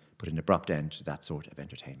Gardaí put an abrupt end to that sort of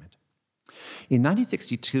entertainment." In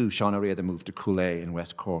 1962, Sean O'Riordan moved to Coolay in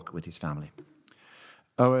West Cork with his family.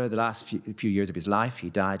 Over the last few years of his life, he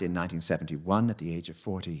died in 1971 at the age of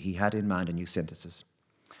 40. He had in mind a new synthesis,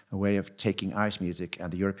 a way of taking Irish music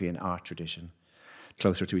and the European art tradition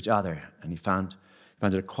closer to each other, and he founded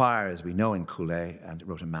a choir, as we know, in Coolay, and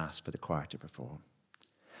wrote a mass for the choir to perform.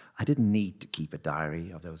 I didn't need to keep a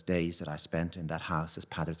diary of those days that I spent in that house as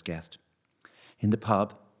Pather's guest. In the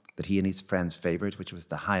pub that he and his friends favoured, which was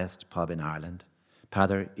the highest pub in Ireland,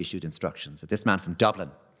 Pather issued instructions that this man from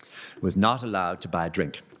Dublin was not allowed to buy a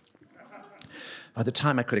drink. By the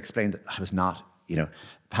time I could explain that I was not,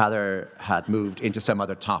 Pather had moved into some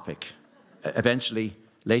other topic. Eventually,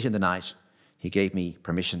 late in the night, he gave me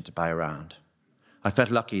permission to buy a round. I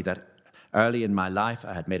felt lucky that early in my life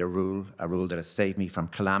I had made a rule that has saved me from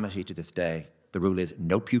calamity to this day. The rule is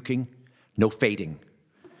no puking, no fading.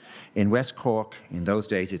 In West Cork, in those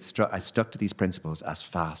days, I stuck to these principles as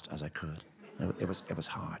fast as I could. It was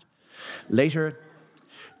hard. Later,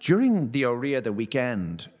 during the O'Riordan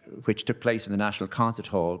weekend, which took place in the National Concert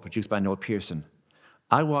Hall, produced by Noel Pearson,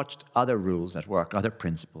 I watched other rules at work, other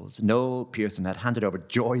principles. Noel Pearson had handed over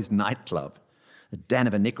Joy's nightclub, the den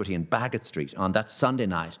of iniquity in Bagot Street, on that Sunday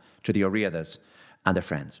night to the O'Riordans and their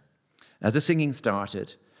friends. As the singing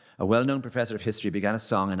started, a well-known professor of history began a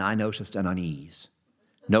song, and I noticed an unease.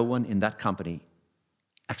 No one in that company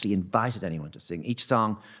actually invited anyone to sing. Each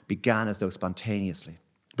song began as though spontaneously,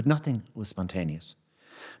 but nothing was spontaneous.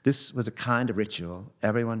 This was a kind of ritual.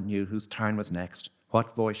 Everyone knew whose turn was next,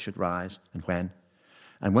 what voice should rise, and when.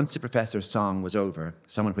 And once the professor's song was over,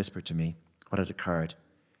 someone whispered to me what had occurred.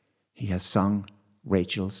 He has sung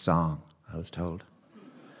Rachel's song, I was told.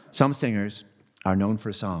 Some singers are known for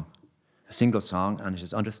a song, a single song, and it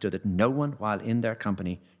is understood that no one, while in their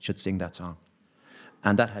company, should sing that song.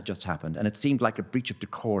 And that had just happened, and it seemed like a breach of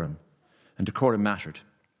decorum, and decorum mattered,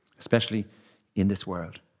 especially in this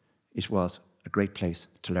world. It was a great place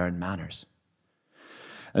to learn manners.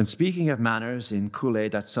 And speaking of manners, in Coolay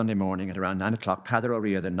that Sunday morning at around 9 o'clock, Pather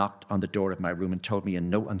O'Riordan knocked on the door of my room and told me in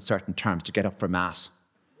no uncertain terms to get up for Mass.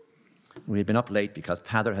 We had been up late because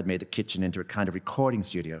Pather had made the kitchen into a kind of recording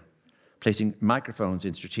studio, placing microphones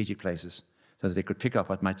in strategic places so that they could pick up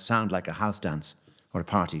what might sound like a house dance or a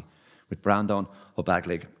party, with Brandon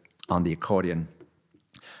O'Baglig on the accordion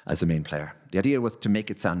as the main player. The idea was to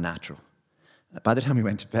make it sound natural. By the time we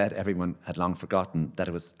went to bed, everyone had long forgotten that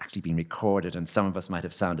it was actually being recorded, and some of us might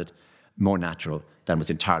have sounded more natural than was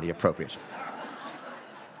entirely appropriate.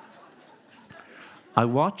 I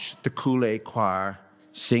watched the Coolay choir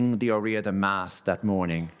sing the O'Riordan Mass that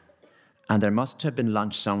morning, and there must have been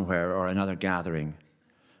lunch somewhere or another gathering.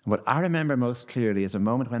 And what I remember most clearly is a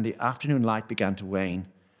moment when the afternoon light began to wane,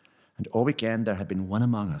 and all weekend there had been one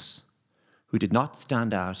among us who did not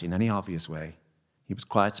stand out in any obvious way. He was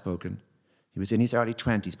quiet-spoken. He was in his early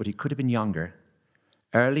 20s, but he could have been younger.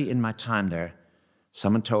 Early in my time there,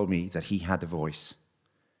 someone told me that he had the voice.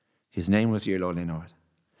 His name was Iarlo Linord.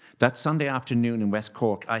 That Sunday afternoon in West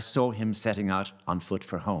Cork, I saw him setting out on foot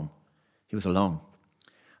for home. He was alone.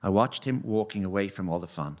 I watched him walking away from all the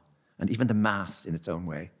fun, and even the Mass in its own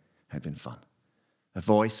way had been fun. A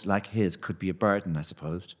voice like his could be a burden, I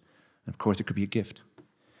supposed. And of course, it could be a gift.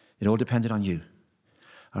 It all depended on you.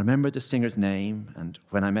 I remember the singer's name, and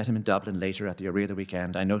when I met him in Dublin later at the O'Riordan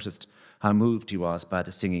weekend, I noticed how moved he was by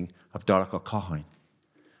the singing of Dorach O'Cahain.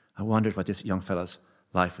 I wondered what this young fellow's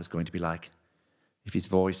life was going to be like, if his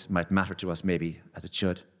voice might matter to us maybe, as it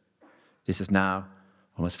should. This is now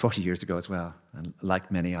almost 40 years ago as well, and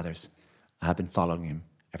like many others, I have been following him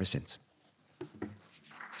ever since.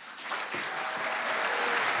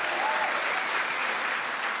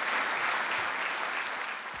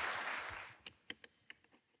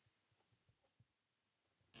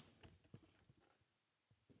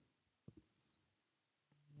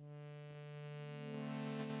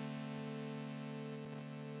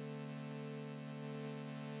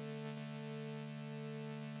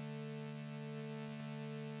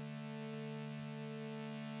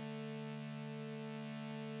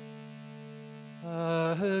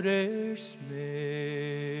 Irish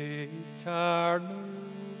me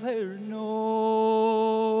tarnel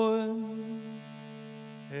known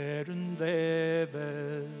and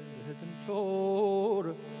David and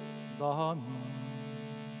Tor dan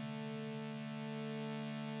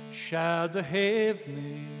Shad have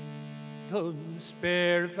me gun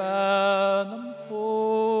spare van am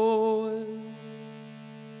ho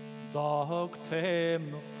Dag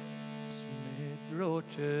tem nog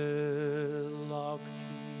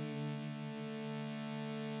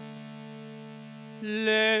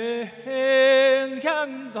Lehen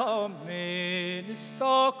kan da menes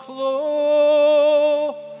da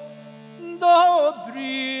klo Da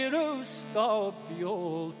bryr da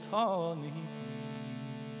bjoltani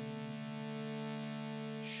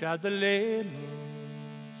Shadalemus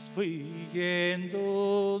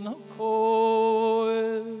flyendo no ko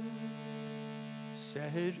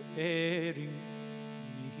Ser ering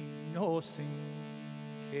Nothing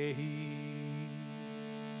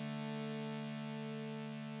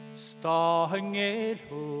Stahengel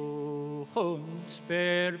hun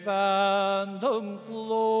spær vandum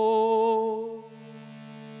flå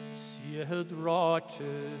Sied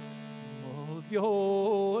rate må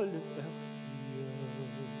vjål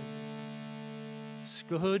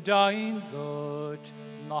Skudain dort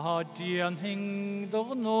na dien hing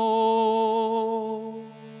dog nå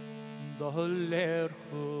Da lær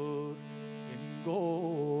hur en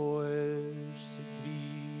går sig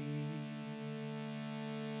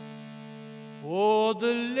Og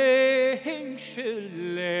det lehingsel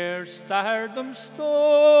stardom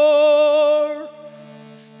står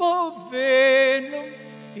Spå venum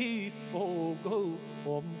I fogel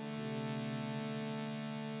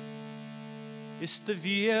Is de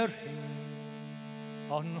vierhing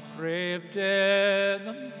han grevden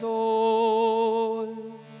en dår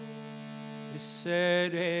Ser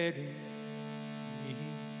ering I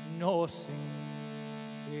nåsing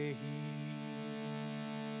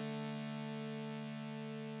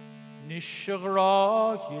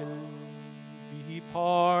Nishragil Bi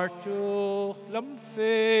partuch lam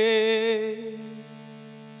fe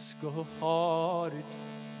Skuharit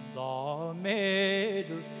Da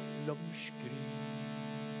meder lam skri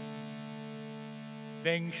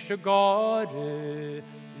Vengsjagare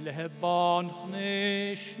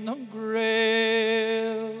Lebanchnish nam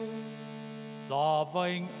greil Da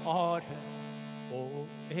vaing are O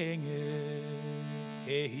enge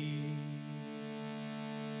kehi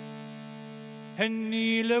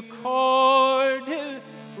Henile korde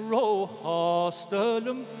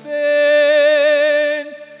rohastelum fen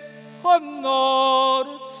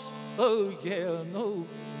Hanarus ögenov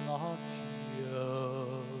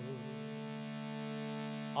natia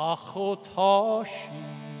Achotashi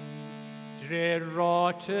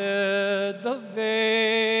Drerate de ve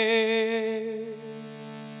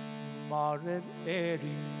Marer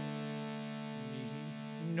ering Ni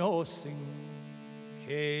nosing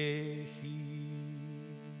kehi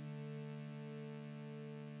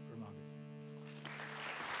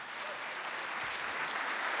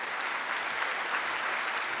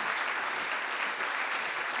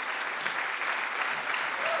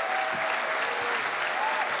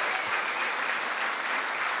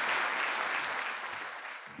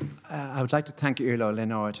I would like to thank Irlo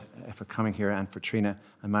Leonard for coming here and for Trina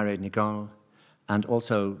and Mairead Nigonal. And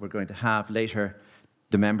also we're going to have later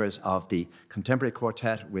the members of the Contemporary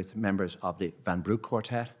Quartet with members of the Van Broek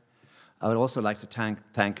Quartet. I would also like to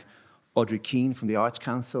thank Audrey Keane from the Arts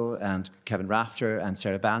Council and Kevin Rafter and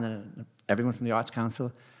Sarah Bannon, everyone from the Arts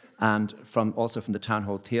Council, and also from the Town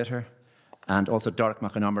Hall Theatre, and also Dorrick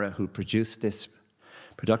McAnomera, who produced this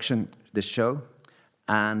production, this show.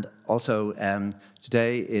 And also,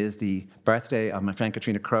 today is the birthday of my friend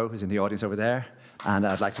Katrina Crowe, who's in the audience over there, and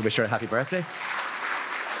I'd like to wish her a happy birthday.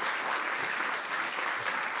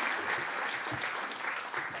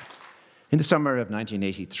 In the summer of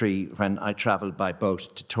 1983, when I travelled by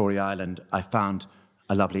boat to Tory Island, I found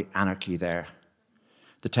a lovely anarchy there.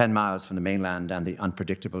 The 10 miles from the mainland and the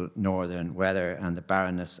unpredictable northern weather and the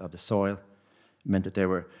barrenness of the soil meant that there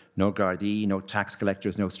were no Gardaí, no tax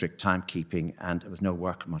collectors, no strict timekeeping, and there was no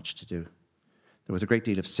work much to do. There was a great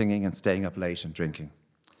deal of singing and staying up late and drinking.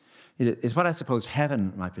 It is what I suppose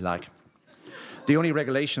heaven might be like. The only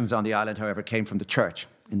regulations on the island, however, came from the church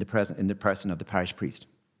in the person of the parish priest.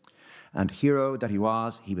 And hero that he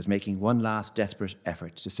was making one last desperate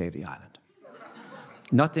effort to save the island.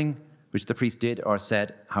 Nothing which the priest did or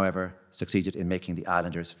said, however, succeeded in making the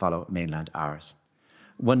islanders follow mainland hours.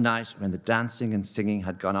 One night, when the dancing and singing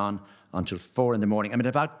had gone on until 4 a.m,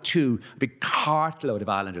 about 2, a big cartload of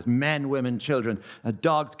islanders, men, women, children,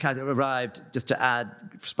 dogs, cats arrived just to add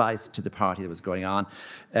spice to the party that was going on.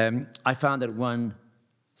 I found that one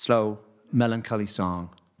slow, melancholy song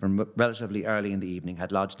from relatively early in the evening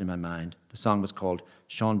had lodged in my mind. The song was called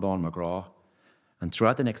Sean Bon McGraw, and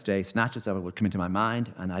throughout the next day, snatches of it would come into my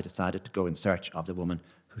mind, and I decided to go in search of the woman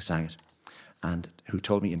who sang it, and who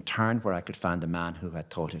told me in turn where I could find the man who had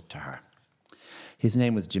taught it to her. His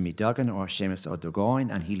name was Jimmy Duggan, or Seamus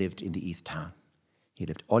O'Dogoin, and he lived in the East Town. He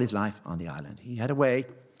lived all his life on the island. He had a way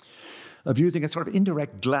of using a sort of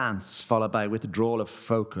indirect glance, followed by withdrawal of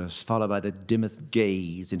focus, followed by the dimmest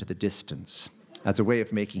gaze into the distance, as a way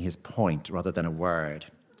of making his point rather than a word.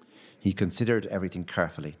 He considered everything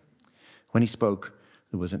carefully. When he spoke,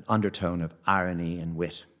 there was an undertone of irony and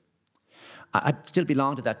wit. I still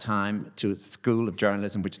belonged at that time to a school of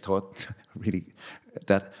journalism which thought really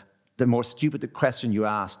that the more stupid the question you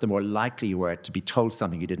asked, the more likely you were to be told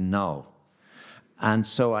something you didn't know. And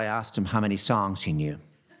so I asked him how many songs he knew.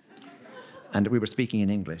 And we were speaking in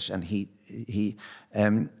English, and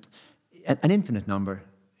an infinite number,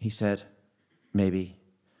 he said, maybe.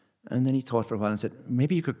 And then he thought for a while and said,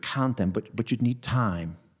 maybe you could count them, but you'd need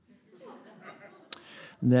time.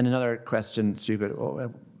 And then another question, stupid,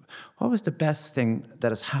 what was the best thing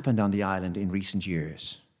that has happened on the island in recent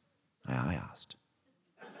years? I asked.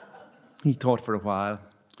 He thought for a while,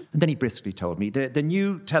 and then he briskly told me, the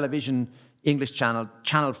new television English channel,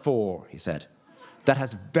 Channel 4, he said, that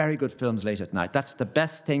has very good films late at night. That's the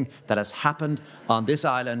best thing that has happened on this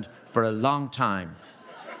island for a long time.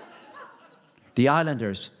 The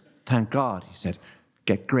islanders, thank God, he said,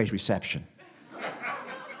 get great reception.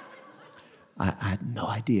 I had no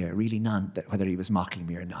idea, really none, whether he was mocking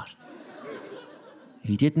me or not.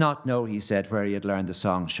 He did not know, he said, where he had learned the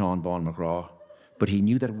song Sean Bon McGraw, but he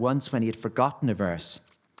knew that once when he had forgotten a verse,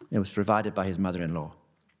 it was provided by his mother-in-law.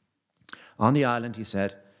 On the island, he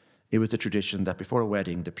said, it was a tradition that before a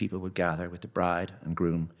wedding, the people would gather with the bride and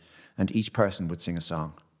groom, and each person would sing a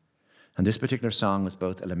song. And this particular song was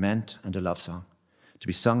both a lament and a love song, to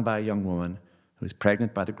be sung by a young woman who was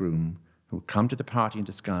pregnant by the groom, who would come to the party in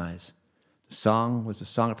disguise. The song was the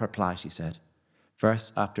song of her plight, he said,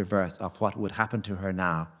 verse after verse of what would happen to her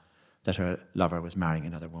now that her lover was marrying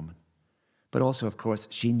another woman. But also, of course,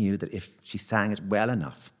 she knew that if she sang it well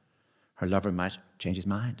enough, her lover might change his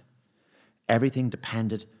mind. Everything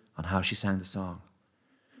depended on how she sang the song.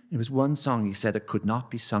 It was one song, he said, that could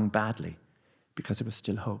not be sung badly because there was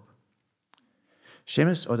still hope.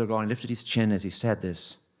 Seamus O'Dogoin lifted his chin as he said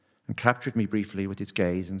this and captured me briefly with his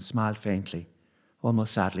gaze and smiled faintly,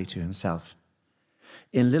 almost sadly to himself.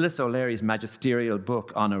 In Lillis O'Leary's magisterial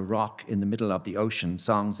book On a Rock in the Middle of the Ocean,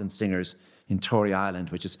 Songs and Singers in Tory Island,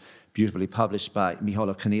 which is beautifully published by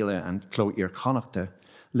Micheál Conneala and Chloe Connachta,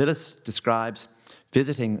 Lillis describes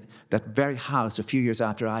visiting that very house a few years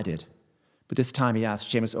after I did. But this time he asked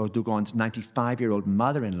Seamus O'Dogoin's 95-year-old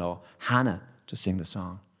mother-in-law, Hannah, to sing the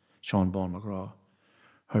song, Sean Bon McGraw.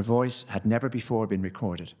 Her voice had never before been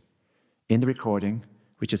recorded. In the recording,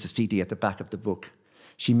 which is a CD at the back of the book,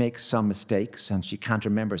 she makes some mistakes and she can't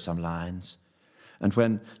remember some lines. And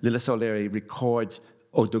when Lillis O'Leary records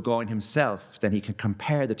O'Dogoin himself, then he can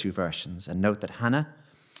compare the two versions and note that Hannah,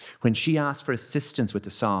 when she asked for assistance with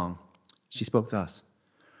the song, she spoke thus,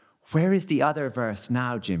 "Where is the other verse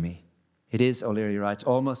now, Jimmy?" It is, O'Leary writes,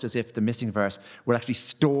 almost as if the missing verse were actually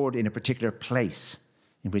stored in a particular place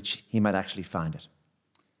in which he might actually find it.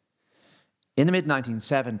 In the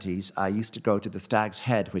mid-1970s, I used to go to the Stag's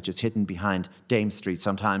Head, which is hidden behind Dame Street,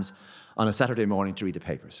 sometimes on a Saturday morning to read the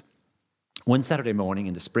papers. One Saturday morning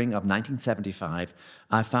in the spring of 1975,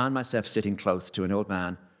 I found myself sitting close to an old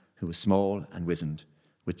man who was small and wizened,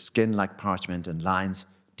 with skin like parchment and lines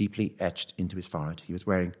deeply etched into his forehead. He was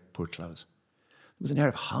wearing poor clothes. There was an air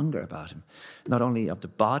of hunger about him, not only of the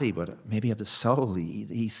body, but maybe of the soul.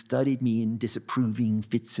 He studied me in disapproving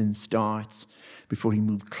fits and starts before he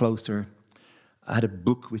moved closer. I had a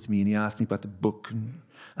book with me, and he asked me about the book. And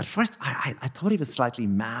at first, I thought he was slightly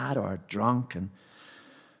mad or drunk, and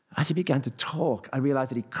as he began to talk, I realized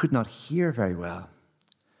that he could not hear very well.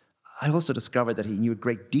 I also discovered that he knew a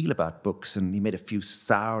great deal about books, and he made a few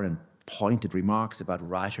sour and pointed remarks about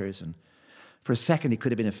writers, and for a second he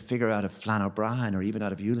could have been a figure out of Flann O'Brien or even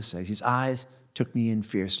out of Ulysses. His eyes took me in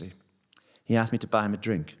fiercely. He asked me to buy him a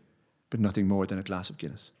drink, but nothing more than a glass of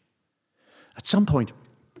Guinness. At some point,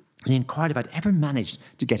 he inquired if I'd ever managed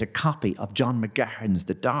to get a copy of John McGahern's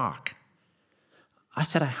The Dark. I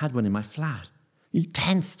said I had one in my flat. He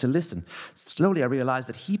tensed to listen. Slowly I realised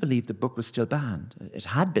that he believed the book was still banned. It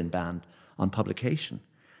had been banned on publication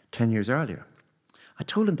 10 years earlier. I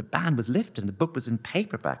told him the ban was lifted and the book was in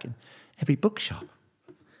paperback in every bookshop.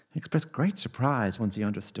 He expressed great surprise once he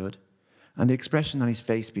understood, and the expression on his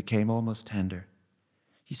face became almost tender.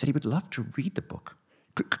 He said he would love to read the book.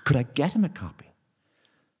 Could I get him a copy?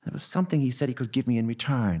 There was something he said he could give me in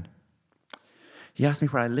return. He asked me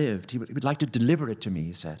where I lived. He would like to deliver it to me,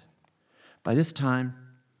 he said. By this time,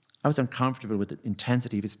 I was uncomfortable with the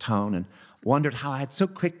intensity of his tone and wondered how I had so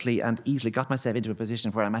quickly and easily got myself into a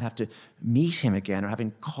position where I might have to meet him again or have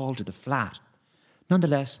him called to the flat.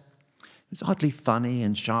 Nonetheless, he was oddly funny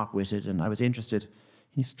and sharp-witted, and I was interested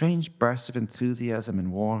in his strange bursts of enthusiasm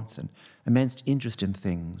and warmth and immense interest in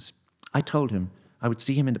things. I told him I would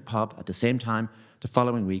see him in the pub at the same time the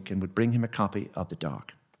following week and would bring him a copy of The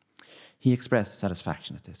Dark. He expressed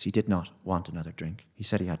satisfaction at this. He did not want another drink. He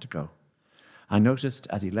said he had to go. I noticed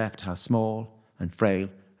as he left how small and frail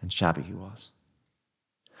and shabby he was.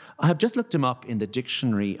 I have just looked him up in the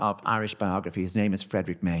Dictionary of Irish Biography. His name is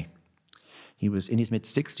Frederick May. He was in his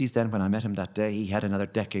mid-60s then when I met him that day. He had another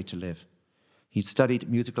decade to live. He'd studied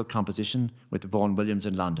musical composition with Vaughan Williams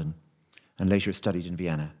in London and later studied in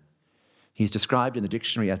Vienna. He's described in the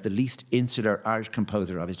dictionary as the least insular Irish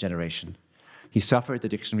composer of his generation. He suffered, the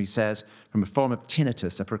dictionary says, from a form of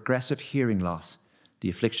tinnitus, a progressive hearing loss. The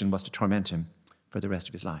affliction was to torment him for the rest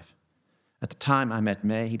of his life. At the time I met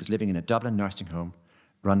May, he was living in a Dublin nursing home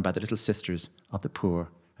run by the Little Sisters of the Poor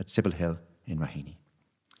at Sybil Hill in Raheny.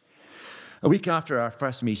 A week after our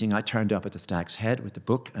first meeting, I turned up at the Stag's Head with the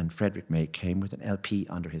book, and Frederick May came with an LP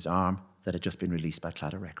under his arm that had just been released by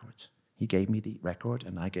Claddagh Records. He gave me the record,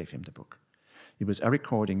 and I gave him the book. It was a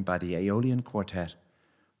recording by the Aeolian Quartet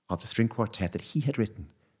of the string quartet that he had written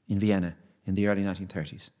in Vienna in the early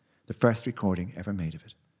 1930s, the first recording ever made of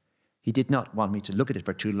it. He did not want me to look at it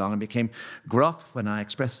for too long and became gruff when I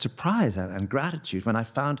expressed surprise and gratitude when I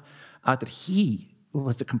found out that he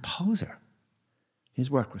was the composer. His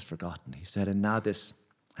work was forgotten, he said, and now this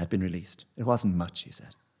had been released. It wasn't much, he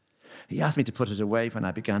said. He asked me to put it away when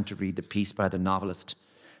I began to read the piece by the novelist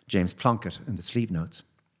James Plunkett in the sleeve notes.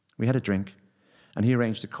 We had a drink, and he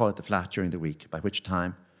arranged to call at the flat during the week, by which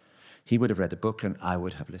time he would have read the book and I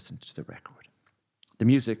would have listened to the record. The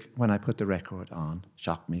music, when I put the record on,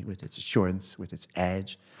 shocked me with its assurance, with its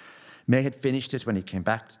edge. May had finished it when he came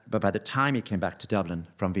back, but by the time he came back to Dublin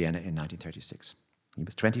from Vienna in 1936. He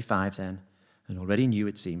was 25 then, and already knew,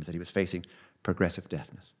 it seems, that he was facing progressive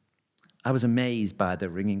deafness. I was amazed by the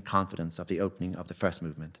ringing confidence of the opening of the first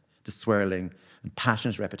movement, the swirling and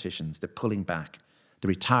passionate repetitions, the pulling back, the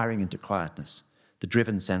retiring into quietness, the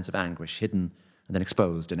driven sense of anguish, hidden and then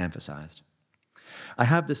exposed and emphasized. I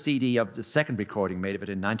have the CD of the second recording made of it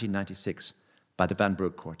in 1996 by the Van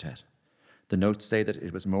Brugge Quartet. The notes say that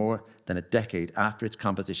it was more than a decade after its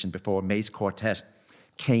composition before May's quartet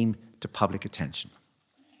came to public attention.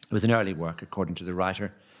 It was an early work, according to the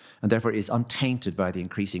writer, and therefore is untainted by the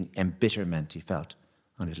increasing embitterment he felt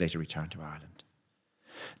on his later return to Ireland.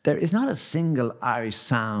 There is not a single Irish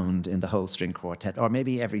sound in the whole string quartet, or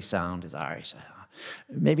maybe every sound is Irish.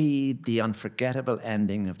 Maybe the unforgettable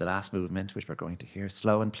ending of the last movement, which we're going to hear,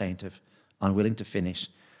 slow and plaintive, unwilling to finish,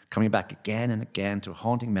 coming back again and again to a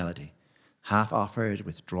haunting melody, half offered,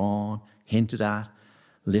 withdrawn, hinted at,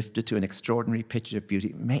 lifted to an extraordinary pitch of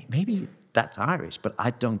beauty. Maybe that's Irish, but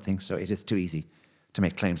I don't think so. It is too easy to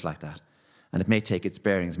make claims like that, and it may take its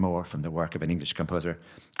bearings more from the work of an English composer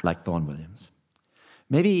like Vaughan Williams.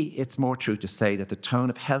 Maybe it's more true to say that the tone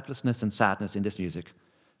of helplessness and sadness in this music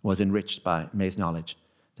was enriched by May's knowledge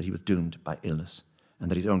that he was doomed by illness and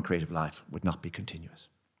that his own creative life would not be continuous.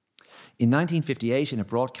 In 1958, in a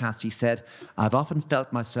broadcast, he said, "I've often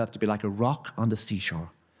felt myself to be like a rock on the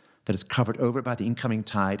seashore that is covered over by the incoming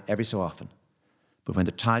tide every so often. But when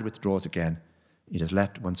the tide withdraws again, it is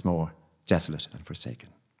left once more desolate and forsaken."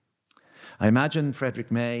 I imagine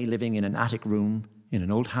Frederick May living in an attic room in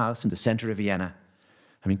an old house in the centre of Vienna,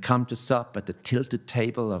 having come to sup at the tilted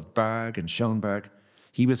table of Berg and Schoenberg.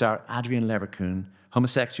 He was our Adrian Leverkuhn,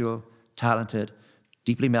 homosexual, talented,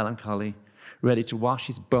 deeply melancholy, ready to wash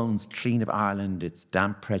his bones clean of Ireland, its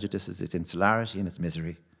damp prejudices, its insularity and its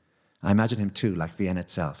misery. I imagine him too, like Vienna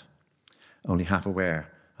itself, only half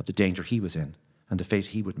aware of the danger he was in and the fate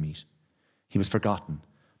he would meet. He was forgotten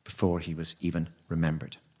before he was even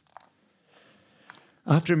remembered.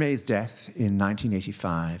 After May's death in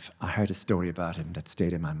 1985, I heard a story about him that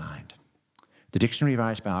stayed in my mind. The Dictionary of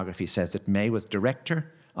Irish Biography says that May was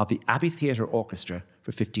director of the Abbey Theatre Orchestra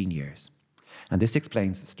for 15 years. And this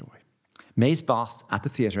explains the story. May's boss at the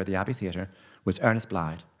theatre, the Abbey Theatre, was Ernest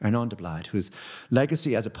Blythe, Ernanda Blythe, whose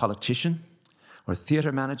legacy as a politician or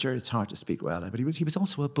theatre manager, it's hard to speak well, but he was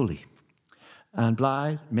also a bully. And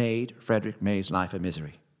Blythe made Frederick May's life a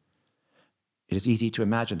misery. It is easy to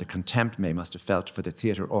imagine the contempt May must have felt for the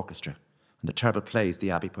theatre orchestra and the terrible plays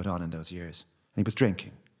the Abbey put on in those years. And he was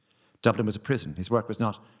drinking. Dublin was a prison. His work was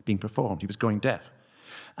not being performed. He was going deaf.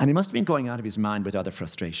 And he must have been going out of his mind with other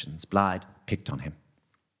frustrations. Blythe picked on him.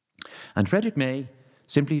 And Frederick May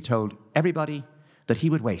simply told everybody that he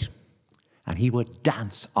would wait and he would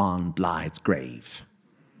dance on Blythe's grave.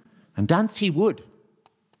 And dance he would,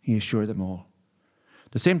 he assured them all.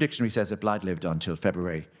 The same dictionary says that Blythe lived until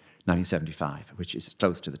February 1975, which is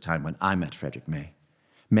close to the time when I met Frederick May.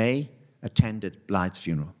 May attended Blythe's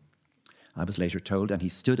funeral, I was later told, and he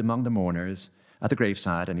stood among the mourners at the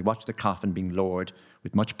graveside and he watched the coffin being lowered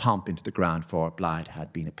with much pomp into the ground, for Blythe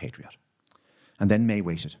had been a patriot. And then May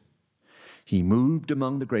waited. He moved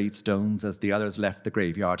among the gravestones as the others left the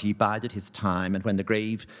graveyard. He bided his time, and when the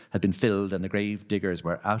grave had been filled and the grave diggers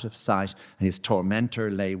were out of sight and his tormentor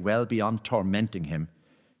lay well beyond tormenting him,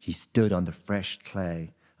 he stood on the fresh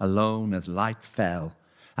clay, alone as light fell,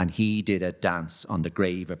 and he did a dance on the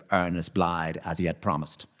grave of Ernest Blythe as he had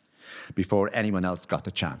promised, before anyone else got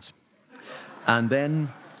the chance. And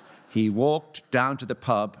then he walked down to the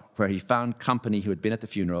pub where he found company who had been at the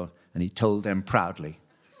funeral, and he told them proudly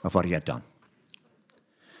of what he had done.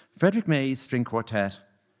 Frederick May's string quartet,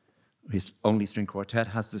 his only string quartet,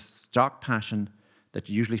 has this stark passion that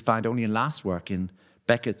you usually find only in last work, in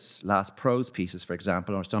Beckett's last prose pieces, for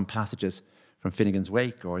example, or some passages from Finnegan's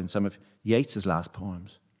Wake, or in some of Yeats's last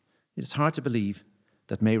poems. It is hard to believe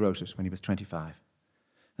that May wrote it when he was 25.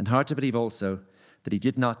 And hard to believe also that he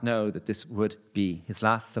did not know that this would be his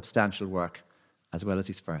last substantial work, as well as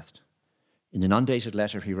his first. In an undated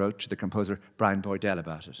letter he wrote to the composer Brian Boydell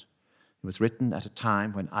about it. It was written at a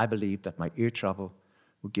time when I believed that my ear trouble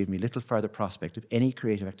would give me little further prospect of any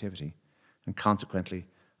creative activity, and consequently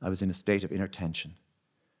I was in a state of inner tension.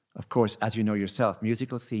 Of course, as you know yourself,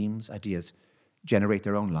 musical themes, ideas, generate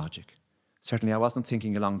their own logic. Certainly I wasn't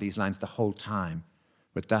thinking along these lines the whole time,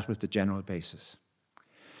 but that was the general basis.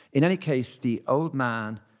 In any case, the old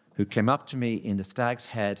man who came up to me in the Stag's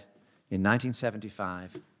Head in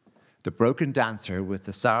 1975, the broken dancer with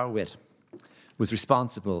the sour wit, was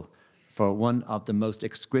responsible for one of the most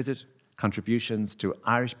exquisite contributions to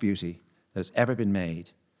Irish beauty that has ever been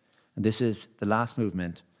made. And this is the last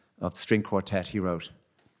movement of the string quartet he wrote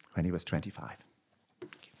when he was 25.